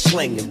 bagging it,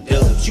 slinging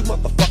dubs. You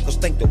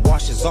motherfuckers think the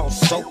wash is all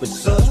soap and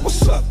suds.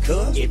 What's up,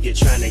 cuz? If you're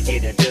trying to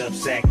get a dub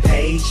sack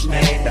page,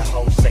 man, the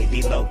hoes say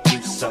D-Lo,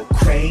 you so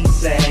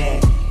crazy.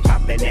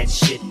 Poppin' that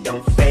shit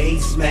don't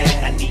faze,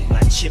 man. I need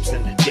my chips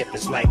and the dip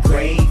is like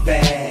gravy.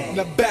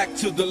 Now back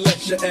to the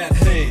lecture at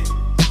hand.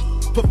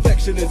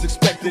 Perfection is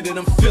expected and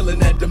I'm feeling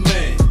that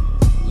demand.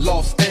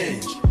 Los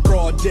Angeles,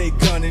 broad day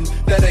gunning,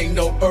 that ain't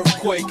no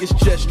earthquake, it's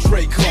just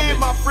Dre coming. Yeah,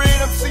 my friend,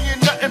 I'm seeing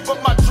nothing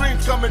but my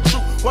dreams coming true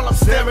while I'm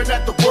staring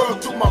at the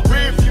world through my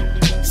rear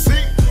view.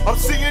 See, I'm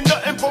seeing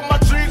nothing but my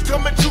dreams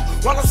coming true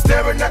while I'm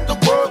staring at the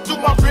world through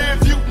my rear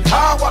view.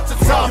 I watch the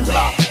time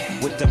fly.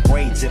 With the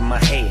braids in my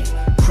head,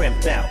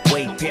 crimped out,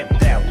 way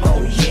pimped out.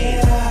 Oh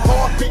yeah.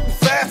 Heart beating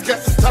fast,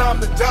 guess it's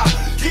time to die.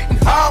 Getting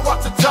high,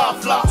 watch the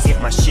time fly.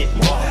 Get my shit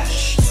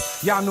washed.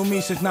 Y'all knew me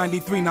since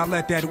 93, now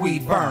let that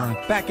weed burn.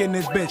 Back in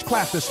this bitch,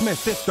 class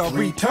dismissed, it's the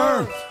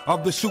return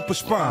of the super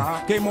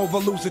sperm. Game over,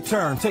 lose a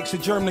turn, takes a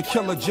germ to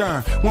kill a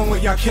germ. One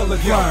way y'all kill a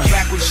germ.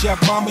 Back when Chef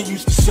Mama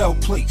used to sell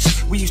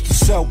plates, we used to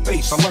sell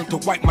base. I learned to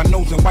wipe my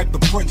nose and wipe the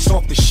prints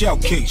off the shell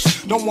case.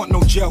 Don't want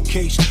no gel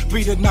case,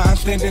 3 to 9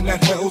 standing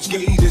at Hell's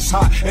Gate. It's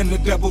hot and the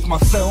devil's my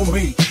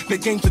cellmate. The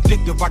game's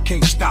addictive, I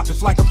can't stop.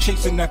 It's like I'm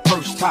chasing that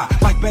first tie.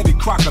 Like Betty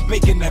Crocker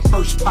baking that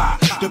first pie.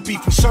 The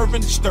beef we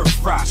serving is stir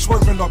fry,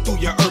 swerving all through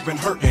your urban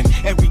hurting.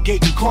 Every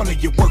gate and corner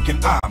you're working,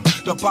 I'm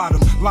the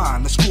bottom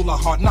line. The school of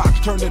hard knocks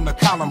turned into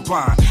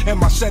Columbine. And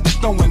my set is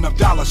throwing up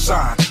dollar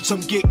sign. Some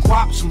get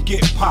guap, some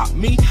get pop.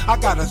 Me, I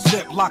got a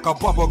zip like a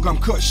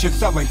bubblegum cushion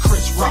selling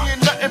Chris Rock. Seeing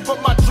nothing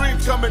but my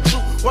dreams coming true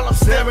while I'm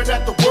staring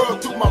at the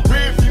world through my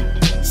rear view.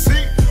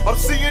 See, I'm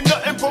seeing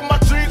nothing but my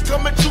dreams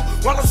coming true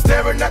while I'm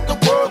staring at the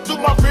world through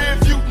my rear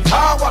view.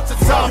 I watch the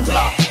time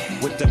fly.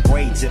 With the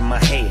braids in my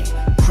head,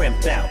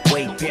 crimped out,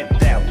 way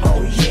pimped out.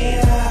 Oh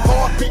yeah.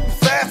 Heart beating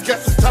fast,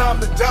 guess it's time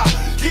to die.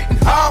 Getting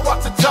high,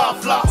 watch the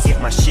time fly. Get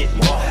my shit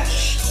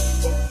washed.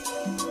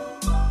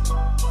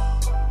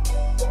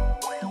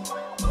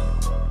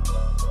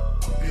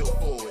 Feel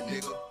forward,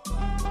 nigga.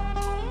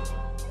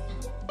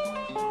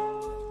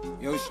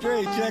 Yo,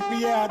 straight, check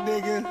me out,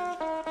 nigga.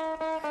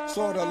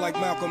 Sorta like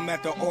Malcolm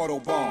at the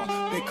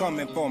Autobahn. They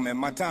coming for me,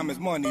 my time is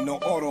money, no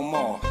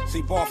Automall.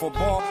 See, bar for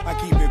bar, I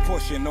keep it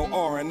pushing, no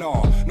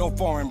R&R. No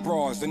foreign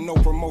bras and no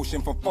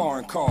promotion for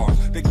foreign cars.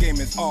 The game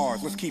is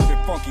ours, let's keep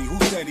it funky, who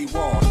said he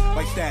was?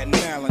 Like Staten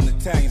Island,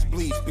 Italians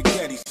bleed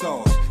spaghetti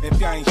sauce. If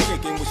y'all ain't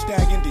shaking with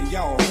stagging, then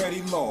y'all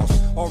already lost.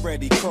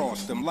 Already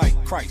crossed them like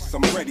Christ,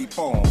 I'm ready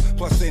for them.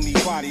 Plus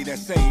anybody that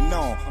say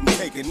no, I'm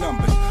taking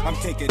numbers. I'm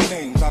taking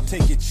names, I'll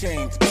take your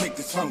chains, take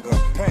this hunger.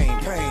 Pain,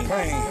 pain,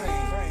 pain.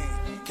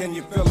 Can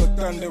you feel the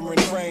thunder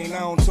and rain? I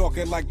don't talk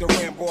it like the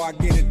Rambo, I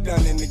get it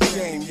done in the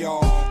game,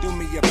 y'all. Do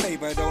me a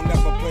favor, don't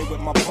never play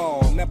with my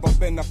ball. Never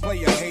been a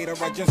player hater,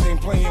 I just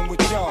ain't playing with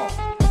y'all.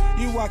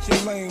 You watch your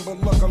lane, but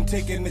look, I'm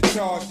taking the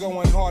charge.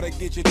 Going hard to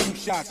get you 2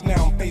 shots,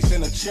 now I'm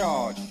facing a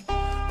charge.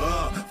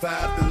 5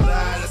 to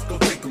lie, let's go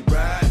take a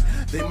ride.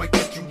 They might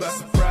catch you by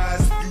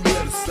surprise if you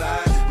let it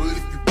slide. But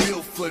if you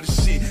build for the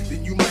shit,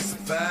 then you might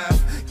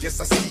survive. Guess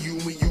I see you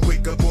when you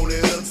wake up on the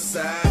other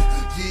side.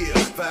 Yeah,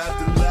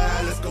 5 to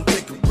lie, let's go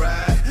take a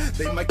ride.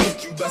 They might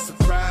catch you by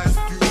surprise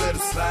if you let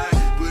it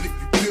slide. But if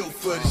you build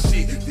for the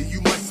shit, then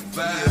you might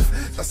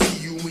survive. I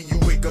see you when you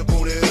wake up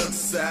on the other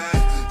side.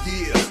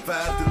 Yeah,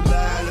 5 to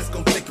lie, let's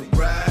go take a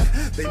ride.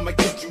 They might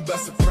catch you by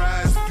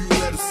surprise if you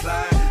let it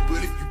slide.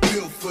 But if you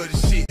build for the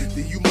shit,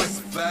 then you might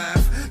survive.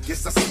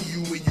 Guess I see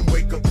you when you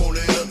wake up on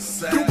the other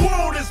side. The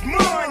world is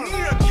mine,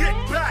 yeah, get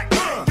back.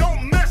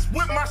 Don't mess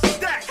with my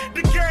stack,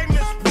 the game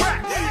is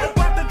whack.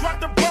 About to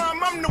drop the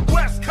bomb, I'm the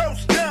West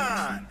Coast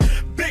Don.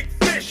 Big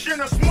fish in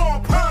a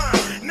small pond.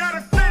 Not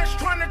a fish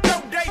trying to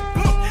throw they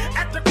book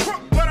at the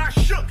crook, but I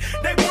shook.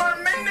 They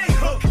worm and they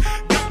hook.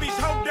 Guppies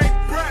hold their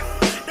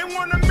breath. They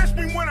wanna miss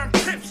me when I'm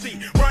tipsy.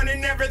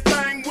 Running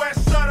everything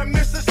west side of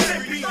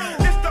Mississippi.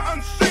 It's the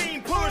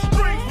unseen, pulling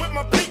strings with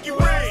my pinky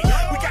ring.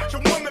 We got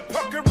your woman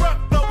pucker up,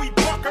 though we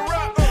buck her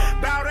up.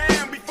 Bow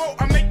down before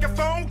I make a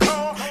phone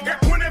call.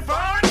 Got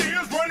 25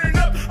 ideas running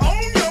up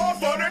on y'all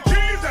for the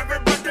cheese.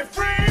 Everybody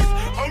freeze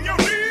on your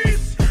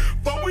knees.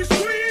 Before we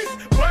squeeze,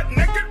 butt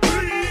naked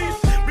please.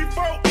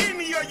 Before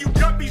any of you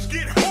guppies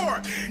get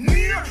hard.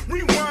 Near,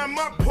 rewind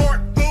my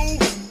part, boo.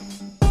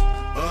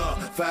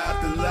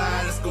 5 to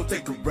lie, let's go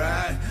take a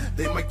ride.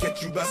 They might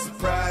catch you by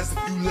surprise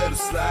if you let them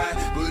slide.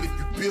 But if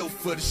you built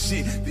for the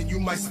shit, then you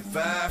might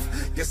survive.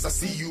 Guess I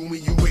see you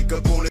when you wake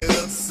up on the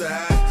other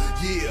side.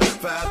 Yeah,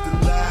 5 to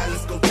lie,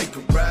 let's go take a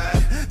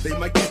ride. They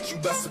might catch you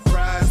by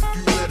surprise if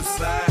you let them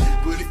slide.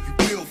 But if you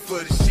built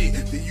for the shit,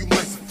 then you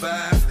might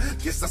survive.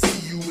 Guess I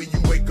see you when you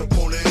wake up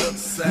on the other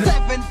side.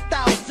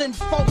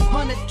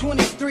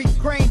 7,423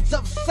 grains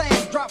of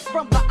sand dropped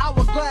from the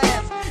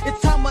hourglass.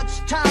 It's how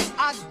much time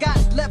I got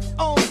left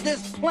on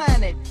this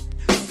planet.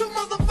 Some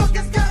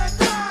motherfuckers gotta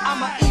die.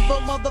 I'm an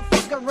evil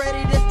motherfucker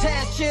ready to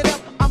tear shit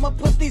up. I'ma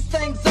put these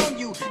things on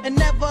you and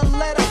never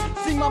let up.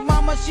 See my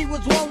mama, she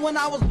was one when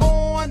I was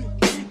born.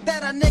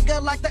 That a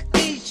nigga like the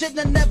E shouldn't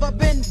have never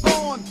been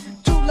born.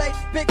 Too late,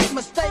 big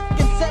mistake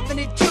in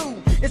 72.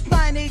 It's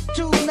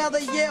 92, another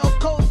Yale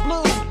cold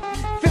blue.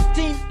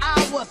 15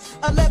 hours,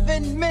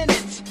 11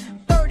 minutes,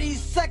 30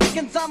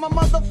 seconds, I'm a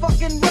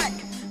motherfucking wreck.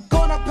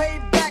 Gonna pay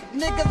back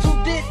niggas who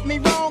did me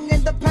wrong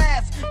in the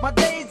past. My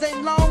days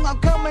ain't long, I'm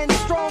coming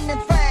strong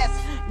and fast.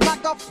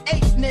 Knock off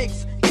 8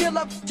 niggas, kill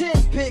up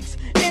 10 pigs.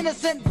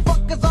 Innocent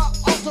fuckers are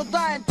also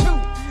dying too.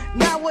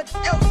 Now what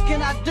else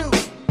can I do?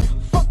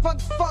 Fuck,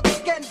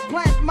 and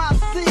plant my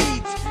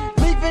seeds.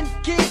 Leaving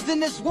kids in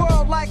this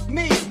world like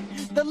me.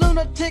 The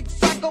lunatic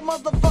psycho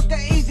motherfucker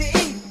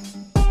Easy-E.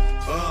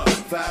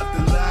 5 to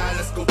lie,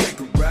 let's go take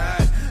a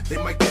ride. They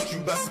might catch you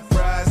by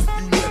surprise if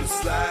you let them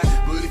slide.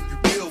 But if you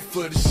built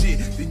for the shit,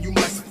 then you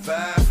might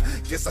survive.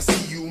 Guess I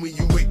see you when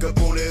you wake up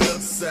on the other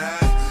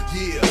side.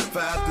 Yeah,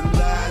 5 to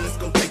lie, let's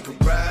go take a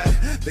ride.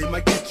 They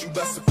might catch you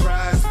by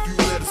surprise if you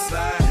let them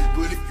slide.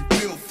 But if you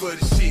built for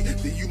the shit,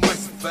 then you might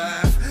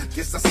survive.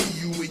 Guess I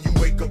see you when you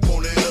wake up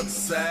on the other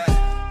side.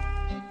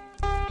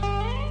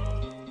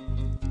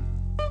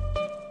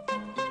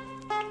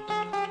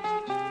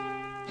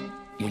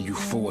 When you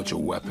forge a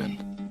weapon,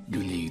 you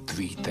need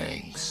 3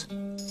 things.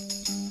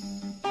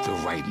 The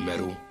right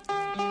metal,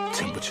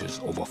 temperatures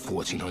over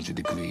 1400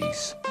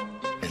 degrees,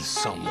 and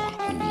someone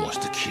who wants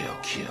to kill.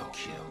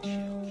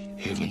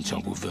 Here in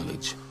Jungle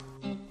Village,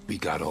 we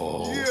got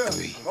all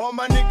 3. All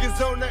my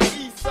niggas on the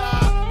east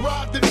side,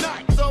 rob the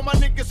nights. All my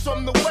niggas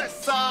from the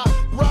west side,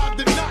 rob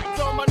the nights.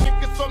 All my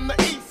niggas from the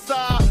east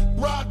side,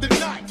 rob the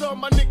nights. All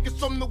my niggas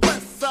from the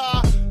west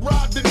side,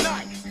 rob the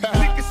night.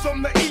 Niggas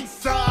from the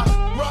east side,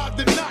 rob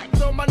the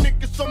nights. All my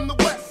niggas from the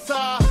west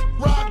side,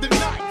 rob the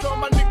nights. All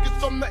my niggas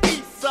from the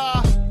east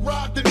side,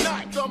 rob the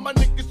nights. All my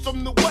niggas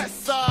from the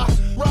west side,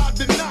 rob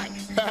the night.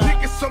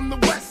 Niggas from the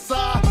west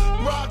side,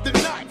 rob the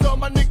nights. All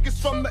my niggas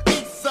from the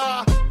east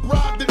side,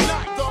 rob the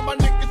nights. All my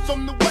niggas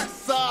from the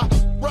west side,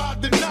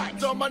 rob the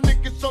nights. All my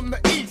niggas from the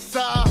east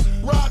side,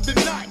 rob the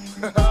night.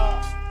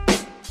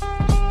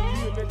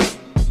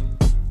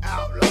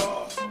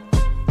 Outlaw.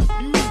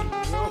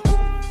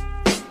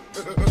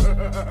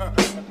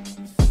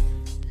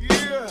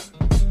 Yeah,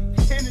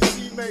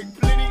 Hennessy made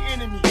plenty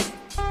enemies.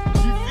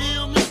 You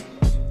feel me?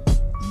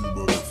 You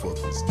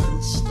motherfuckers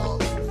can't stop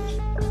me.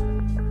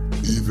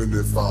 Even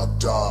if I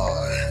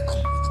die, I'm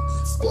a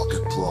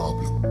fucking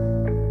problem.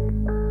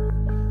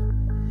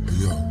 Hey,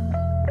 yo.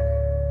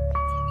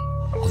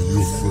 Are you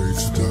afraid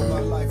to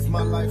die?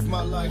 My life. Or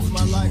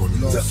do you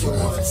wanna live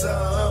forever?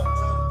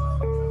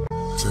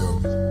 Tell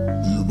me,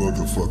 you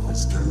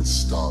motherfuckers can't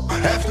stop me.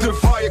 After the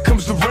fire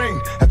comes the rain,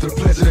 after the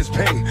pleasure there's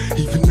pain.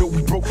 Even though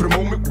we broke for the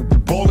moment, we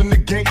ball in the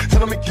game.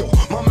 Tell them, yo,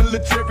 my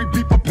military,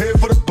 be prepared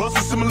for the bus.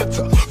 Similar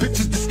to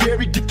bitches that's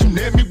scary, get too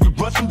near me. We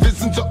rushing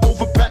visions to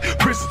overpack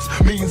prisons.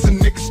 Millions of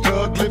niggas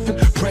thug living,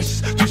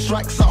 precious. 3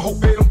 strikes, I hope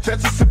they don't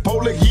test us. And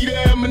polar heat,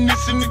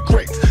 ammunition, and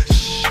crates.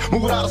 Shh,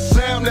 move without a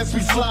sound as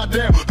we slide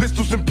down.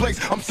 Pistols in place,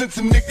 I'm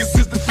sensing niggas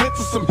is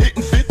defenseless. I'm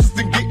hitting fences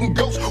and getting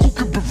ghosts. Who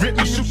can prevent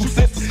me shooting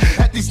senses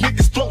at these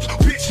niggas' throats?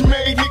 Bitch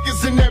made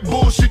niggas in that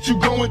bullshit you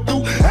going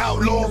through.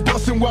 Outlaws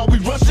busting while we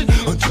rushing,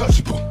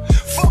 untouchable.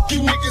 Fuck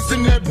you niggas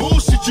in that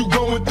bullshit you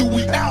going through.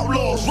 We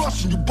outlaws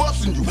rushing you,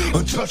 busting you,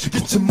 untouchable.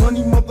 Get your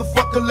money,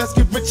 motherfucker, let's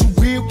get rich and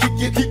real. Kick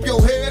it, keep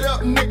your head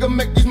up, nigga,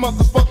 make these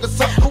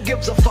motherfuckers up. Who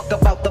gives a fuck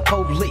about the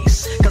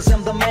police? Cause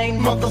I'm the main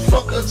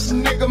motherfuckers,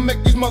 nigga,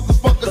 make these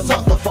motherfuckers the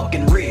up.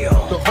 motherfucking real.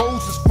 The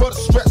hoes is for the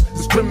stress,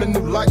 this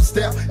criminal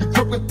lifestyle.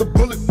 Equipped with the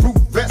bulletproof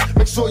vest,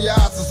 make sure your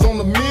eyes is on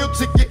the meal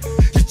ticket.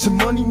 Get your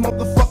money,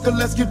 motherfucker,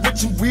 let's get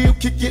rich and real.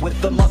 Kick it with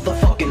the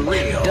motherfucking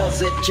real.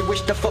 Does it? You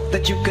wish the fuck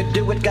that you could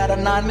do it? Got a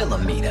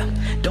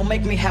 9mm. Don't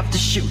make me have to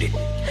shoot it.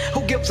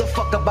 Who gives a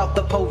fuck about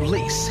the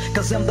police?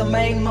 Cause I'm the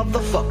main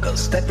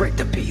motherfuckers that break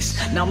the peace.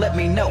 Now let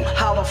me know,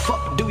 how the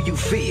fuck do you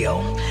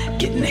feel?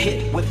 Getting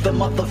hit with the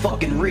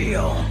motherfucking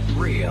real.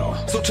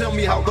 So tell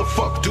me how the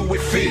fuck do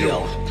it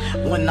feel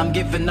when I'm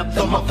giving up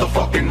the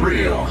motherfucking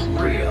real.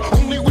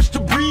 Only wish to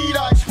breed,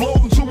 I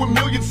explode into a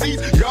million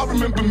seeds. Y'all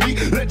remember me,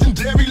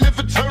 legendary, live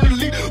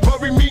eternally.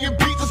 Bury me in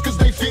pieces cause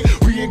they fear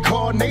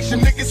reincarnation.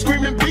 Niggas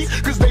screaming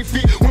peace cause they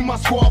fear when my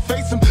squad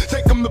face them.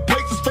 Take them to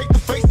places, face to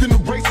face, then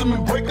erase them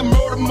and break them.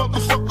 Murder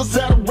motherfuckers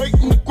out of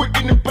rating the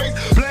quicken and pace.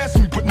 Blast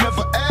me but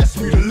never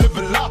ask me to live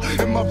a lie.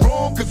 Am I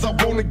wrong? Cause I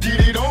wanna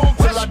get it on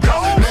till I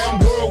die. Now I'm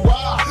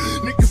worldwide.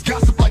 Niggas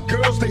gossip like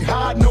girls, they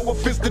hide. No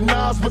offense to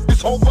Nas, but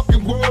this whole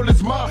motherfucking world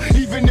is mine.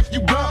 Even if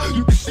you blind,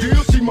 you can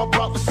still see my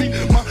prophecy.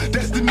 My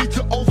destiny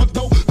to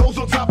overthrow those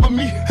on top of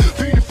me.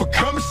 Feeding for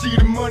coming, see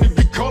the money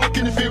be calling.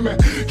 Can you feel me?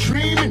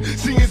 Dreaming,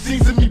 seeing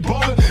scenes of me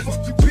balling.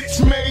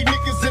 Bitch made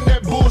niggas in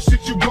that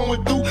bullshit you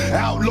going through.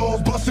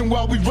 Outlaws busting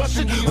while we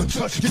rushing.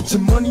 Untouched. Get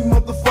your money,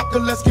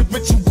 motherfucker. Let's get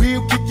rich and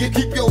real.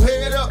 Keep your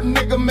head up,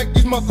 nigga. Make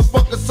these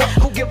motherfuckers up.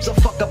 Who gives a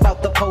fuck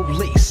about the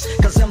police?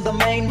 Cause I'm the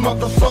main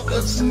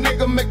motherfuckers.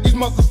 Nigga, make these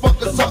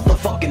motherfuckers the up.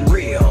 Motherfucking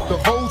real. The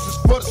hoes is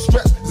for the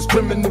stress. This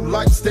criminal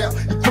lifestyle.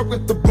 Equipped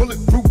with the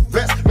bulletproof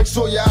vest. Make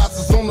sure your eyes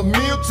is on the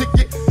meal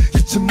ticket.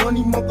 Get your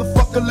money,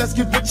 motherfucker. Let's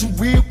get rich and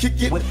real.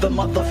 Kick it with the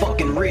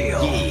motherfucking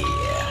real. Yeah.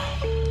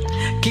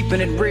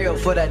 Keeping it real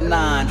for that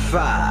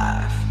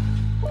 9-5.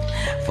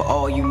 For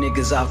all you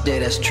niggas out there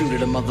that's true to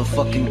the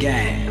motherfucking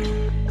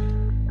game.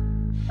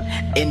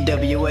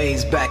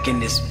 NWA's back in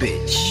this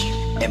bitch.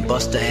 And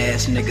buster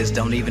ass niggas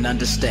don't even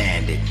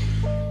understand it.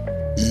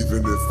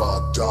 Even if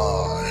I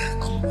die,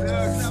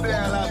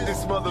 Style out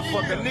this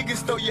motherfucker.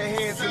 Niggas throw your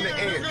hands in the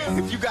air.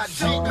 If you got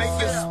Jeep,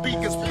 make your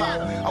speakers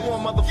pop. I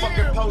want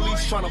motherfucking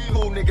police trying to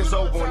pull niggas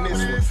over on this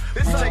one.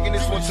 This taking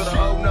this one to the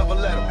whole nother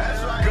level.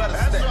 Gutter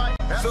step,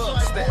 thug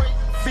step,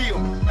 feel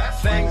me.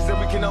 Things that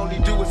we can only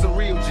do as a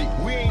real G.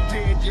 We ain't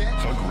dead yet.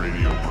 Thug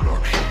Radio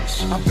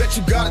Productions. I bet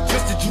you got it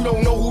twisted, you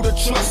don't know who to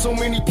trust. So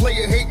many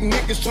player hating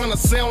niggas trying to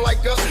sound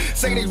like us.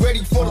 Say they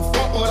ready for the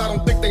funk, but I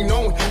don't think they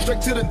know it.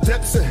 Straight to the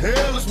depths of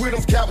hell is where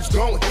them cowards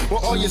going. Well,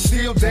 all you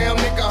still down,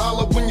 nigga,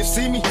 holler when you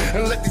see me.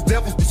 And let these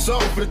devils be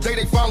sorry for the day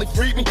they finally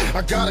freed me.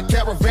 I got a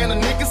caravan of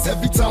niggas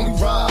every time we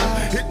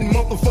ride. Hitting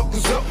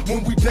motherfuckers up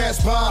when we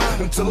pass by.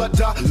 Until I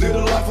die, live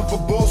the life of a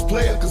boss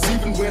player. Cause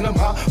even when I'm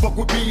high, fuck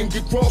with me and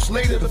get crossed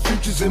later. The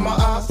future's in my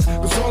eyes.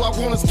 Cause all I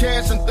want is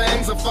cash and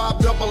things. A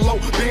 500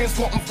 bands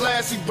wanting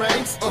flashy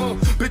rings.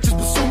 Bitches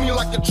pursue me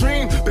like a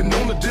dream. Been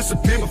known to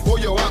disappear before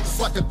your eyes, it's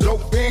like a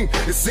dope thing.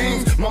 It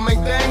seems my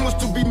main thing was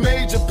to be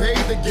major. Paid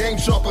the game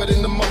sharper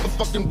than the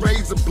motherfucking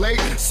razor blade.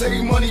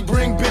 Say money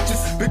bring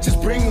bitches, bitches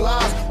bring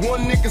lies.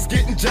 One nigga's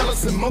getting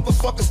jealous and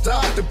motherfuckers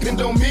die.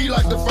 Depend on me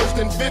like the first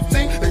and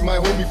 15. They might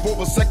hold me for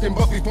a second,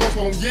 but these boys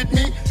won't get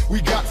me.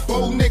 We got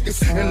 4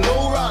 niggas and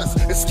low riders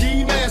and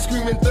ski masks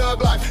screaming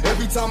thug life.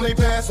 Every time they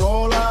pass,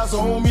 all eyes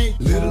on me.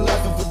 Live the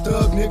life of a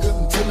thug nigga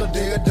until the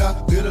day I die.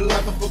 Live the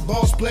life of a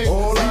boss player.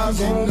 All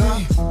eyes on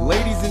me.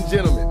 Ladies and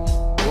gentlemen,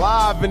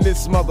 live in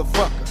this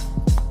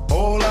motherfucker.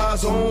 All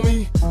eyes on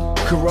me.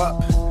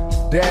 Corrupt,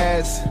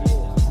 Daz,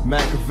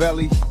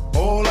 Machiavelli.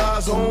 All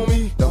eyes on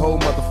me. The whole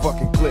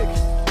motherfucking clique.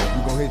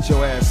 You gon' hit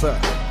your ass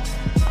up.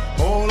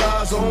 All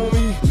eyes on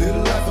me. Live the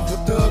life of a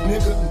thug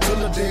nigga until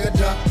the day I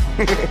die.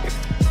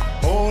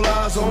 All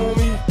eyes on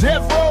me.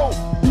 Death Row,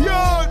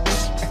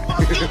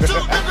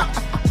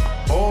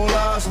 All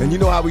eyes. And you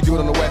know how we do it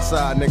on the west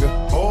side, nigga.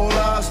 All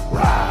eyes.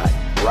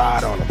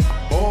 Ride on them.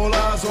 All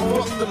eyes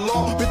on fuck the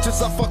law.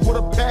 Bitches, I fuck with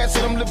a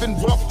passion. I'm living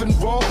rough and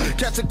raw.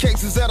 Catching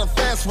cases at a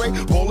fast rate.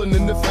 Rolling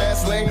in the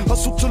fast lane.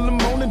 Hustle till the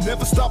morning.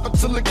 Never stop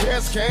until the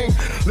cash came.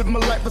 Live my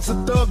life as a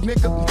thug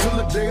nigga until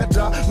the day I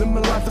die. Live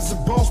my life as a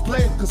boss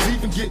player. Cause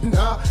even getting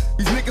high.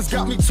 These niggas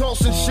got me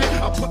tossing shit.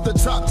 I put the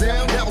top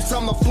down. Now it's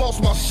time to floss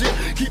my shit.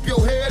 Keep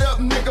your head up,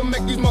 nigga.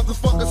 Make these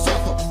motherfuckers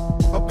suffer.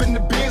 Up in the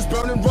bins,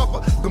 burning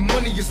rubber. The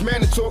money is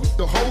mandatory.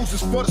 The hose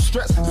is for the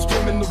stress. This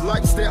criminal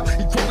lifestyle.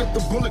 Equipped with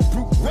the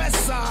bulletproof west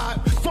side.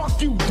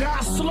 Fuck you, die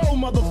slow,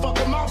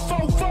 motherfucker. My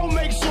fofo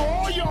make sure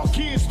all y'all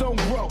kids don't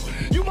grow.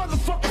 You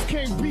motherfuckers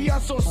can't be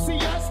us or see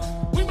us.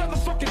 We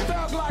motherfucking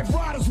thug life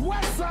riders,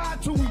 west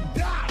side till we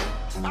die.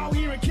 Out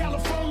here in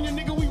California,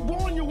 nigga, we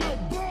warn you, we'll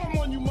bomb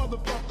on you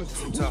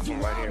motherfuckers. Tough one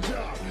right here,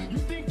 bro. You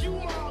think you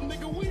mob,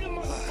 nigga, we the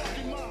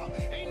motherfucking mob.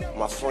 Ain't no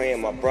My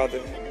friend, my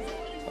brother,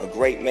 a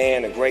great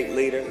man, a great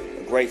leader,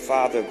 a great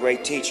father, a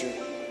great teacher,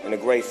 and a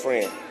great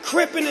friend.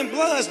 Crippin' and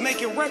Bloods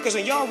making records,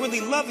 and y'all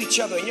really love each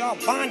other, and y'all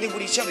bonded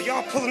with each other.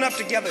 Y'all pulling up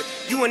together.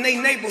 You in they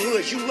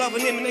neighborhoods, you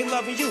loving them and they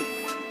loving you.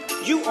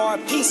 You are a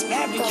peace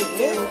advocate,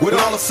 man. With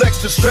all the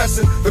sex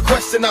distressing, the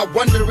question I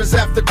wonder is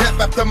after death,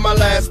 after my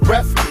last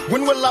breath,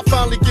 when will I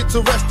finally get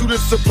to rest through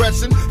this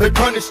suppression? They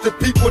punish the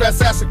people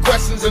that's asking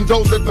questions and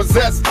those that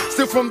possess.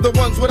 Still from the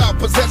ones without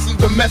possessions,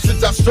 the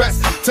message I stress.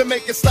 To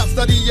make it stop,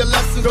 study your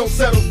lessons, don't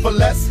settle for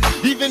less.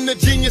 Even the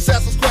genius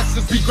asks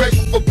questions, be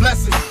grateful for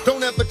blessings.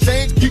 Don't ever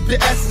change, keep the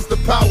essence. The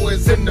power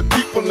is in the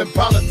people and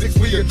politics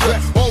we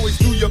address. Always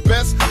do your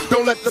best,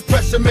 don't let the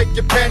pressure make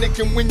you panic.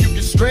 And when you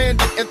get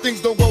stranded and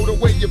things don't go the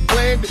way you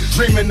planned it,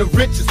 dreaming of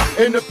riches,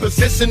 in a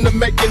position of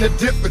making a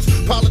difference.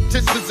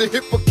 Politicians are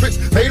hypocrites,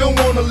 they don't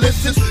wanna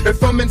listen.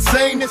 If I'm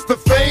insane, it's the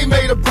fame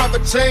made a brother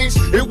change.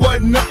 It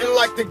wasn't nothing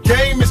like the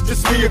game, it's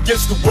just me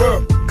against the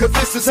world. Cause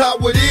this is how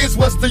it is,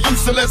 what's the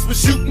use unless we're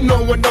shooting?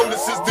 No one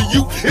notices the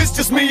youth, it's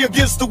just me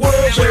against the world,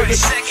 baby.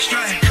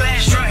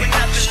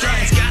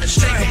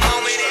 Take a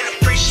moment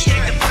and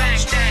appreciate the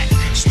fact that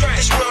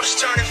this world is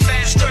turning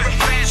faster and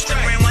faster.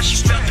 And once you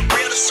felt the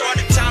real, it's hard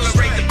to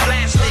tolerate the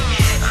plastic.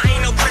 I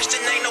ain't no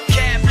Christian, ain't no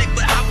Catholic,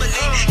 but I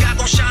believe God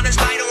gon' shine his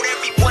light on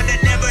everyone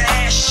that never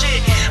had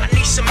shit. I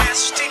need some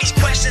answers to these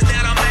questions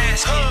that I'm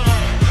asking.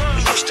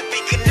 We used to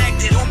be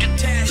connected, who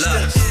detached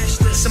us?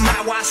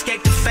 I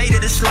escaped the fate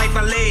of this life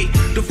I lead.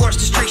 Divorced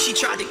the street, she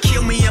tried to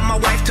kill me and my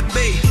wife to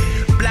be.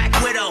 Black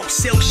widow,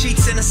 silk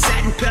sheets and a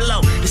satin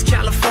pillow. This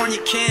California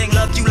king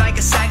loved you like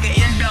a sack of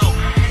endo.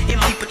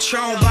 Empty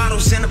Patron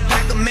bottles and a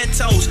pack of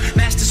Mentos.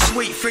 Master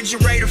suite,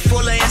 refrigerator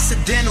full of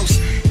incidentals.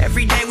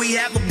 Every day we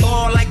have a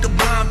ball like a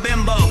blonde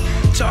bimbo.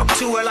 Talk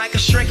to her like a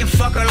shrink and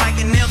fuck her like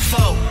an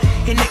info.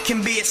 And it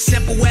can be as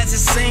simple as it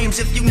seems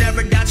if you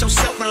never doubt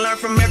yourself and learn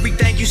from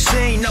everything you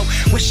seen. No,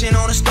 wishing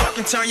on a star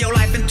can turn your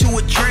life into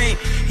a dream.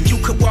 And you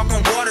could walk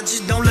on water,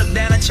 just don't look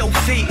down at your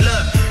feet.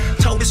 Look,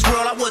 told this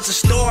world I was a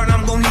star and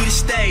I'm gonna need a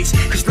stage.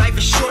 Cause life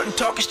is short and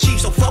talk is cheap,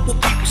 so fuck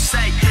what people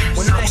say.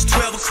 When I was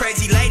 12, a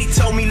crazy lady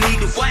told me lead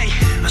the way.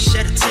 I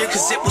shed a tear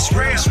cause it was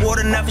real, swore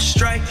to never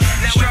stray.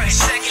 Now every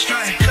second,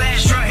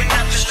 class, but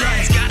nothing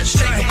lasts. Gotta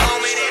take a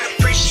moment and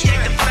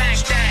appreciate the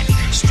fact that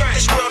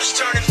this world is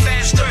turning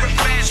faster and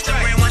faster.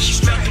 And once you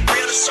felt the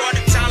real, it's hard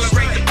to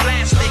tolerate the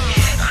plastic.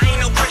 I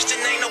ain't no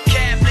Christian, ain't no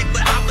Catholic,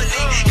 but I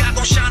believe God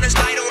gon' shine his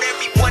light on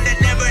everyone that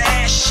never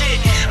had shit.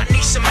 I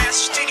need some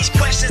answers to these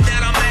questions that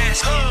I'm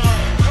asking.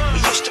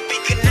 We used to be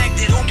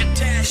connected, who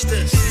detached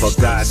us? For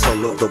God so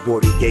loved the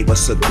world, he gave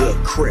us a good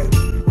crib.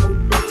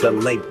 The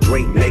late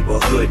great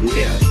neighborhood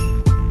near.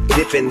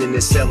 Dipping in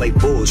this LA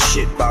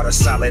bullshit, about as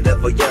solid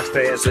of a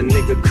youngster as a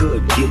nigga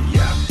could give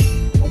ya.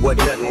 What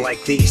nothing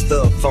like these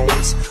thug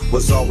phones.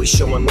 Was always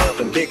showing love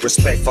and big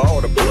respect for all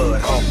the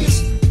blood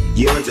homies.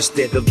 You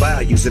understood the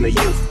values in the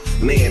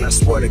youth. Man, I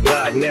swear to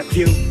God,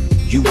 nephew,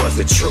 you was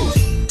the truth.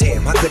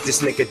 Damn, how could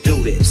this nigga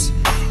do this?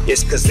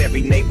 It's cause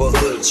every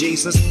neighborhood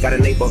Jesus got a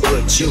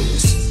neighborhood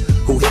Judas.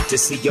 Who hit to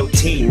see your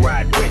team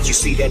ride rich. You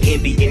see that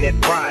envy and that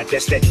pride,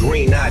 that's that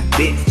green-eyed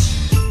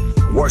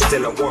bitch. Worse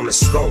than a woman's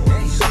scorn.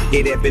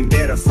 It had been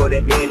better for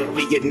that man if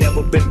he had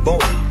never been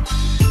born.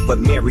 But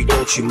Mary,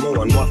 don't you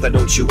mourn, Martha,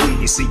 don't you weep.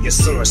 You see your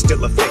son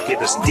still affected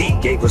us deep.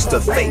 Gave us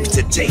the faith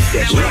to take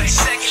that leap.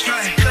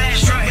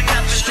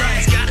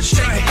 Gotta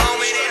take a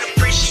moment and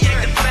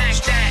appreciate the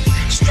fact that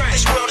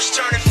this world is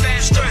turning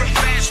faster and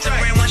faster.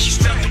 And once you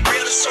felt the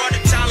real, it's hard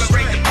to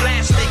tolerate the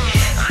plastic.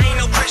 I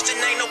ain't no Christian,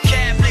 ain't no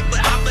Catholic,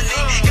 but I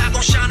believe God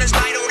gon' shine his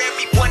light on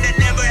everyone that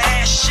never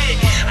had shit.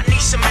 I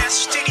need some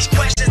answers to these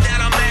questions that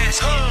I'm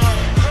asking.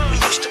 We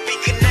used to be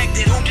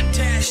connected, who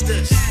detached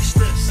us?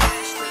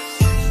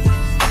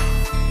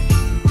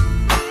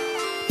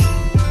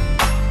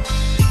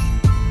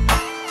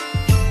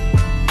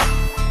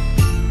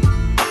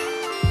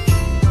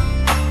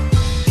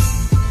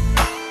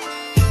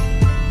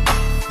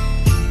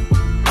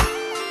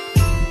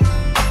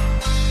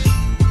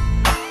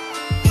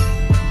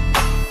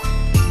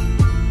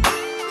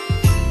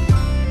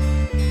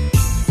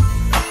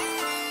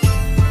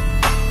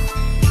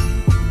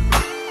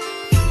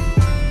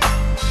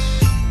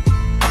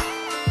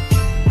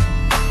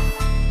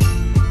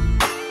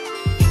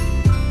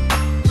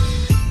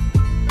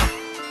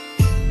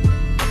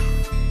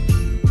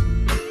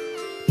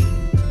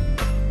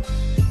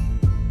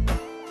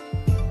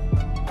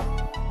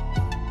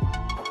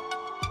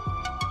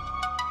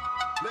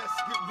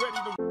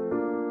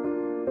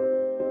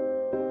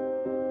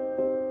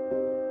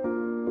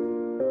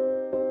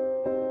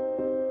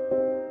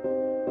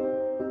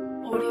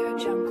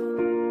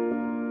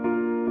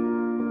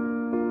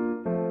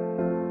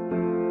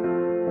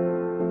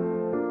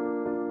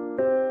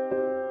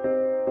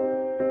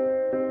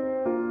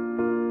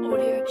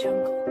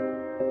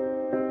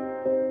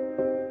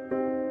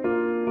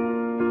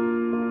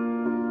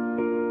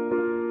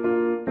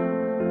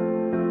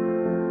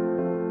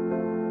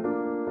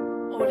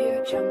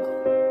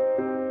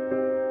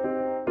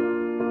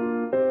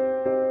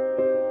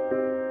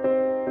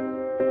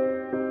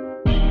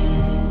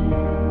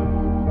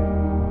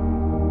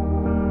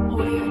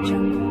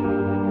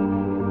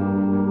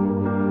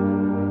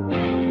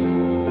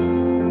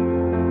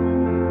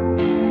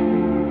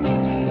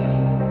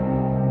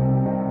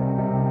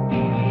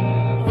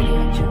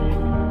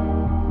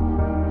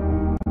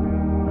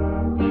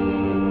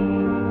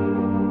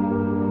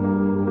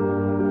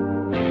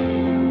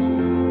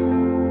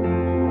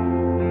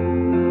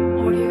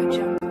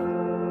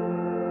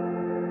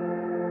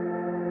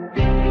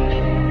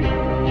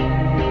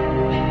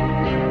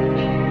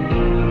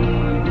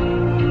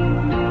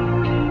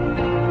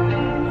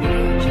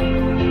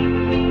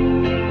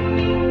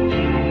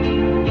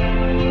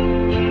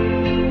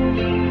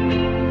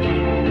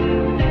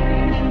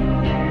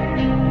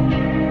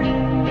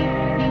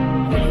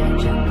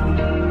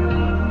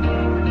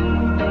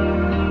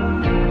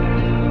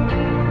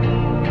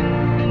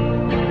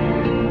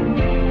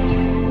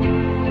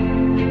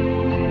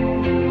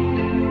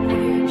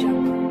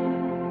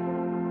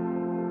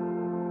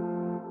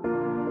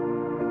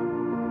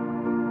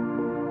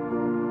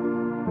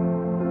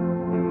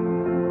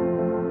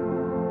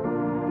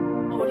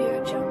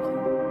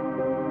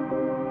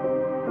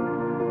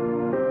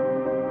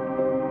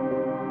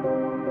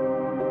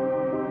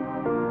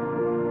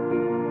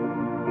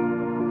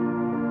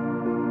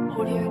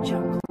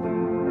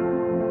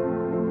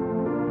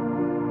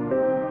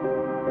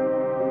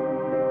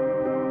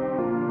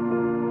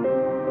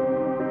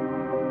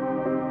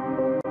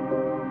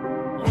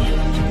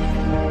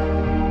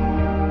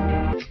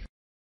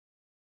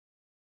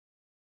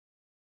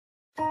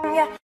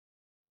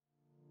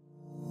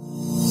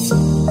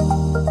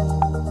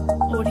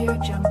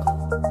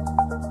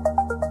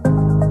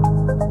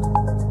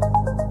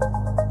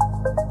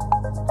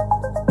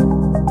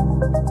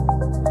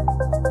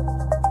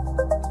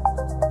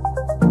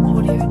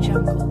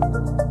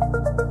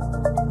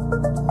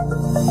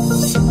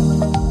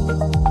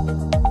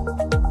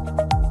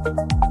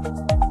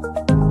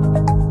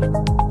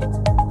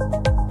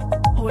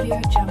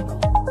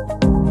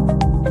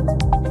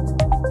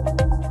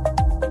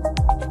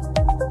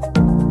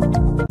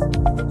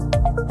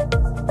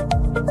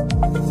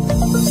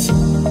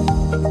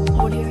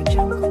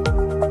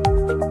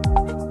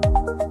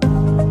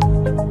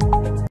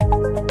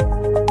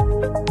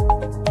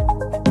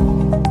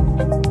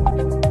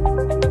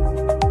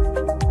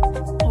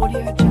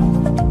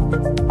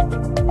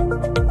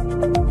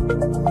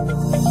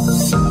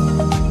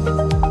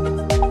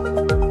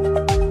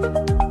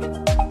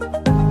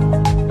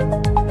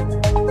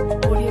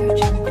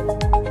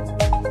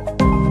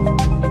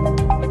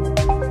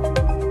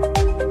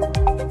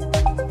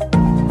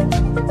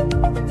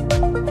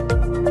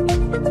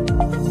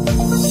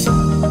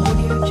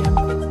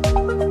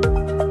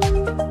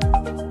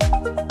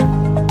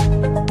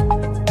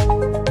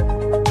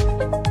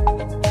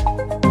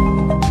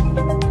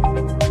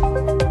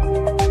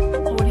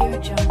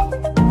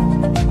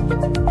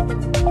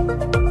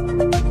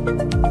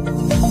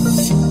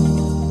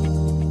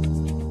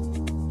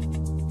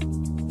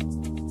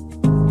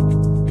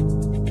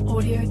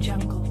 Audio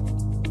Jungle.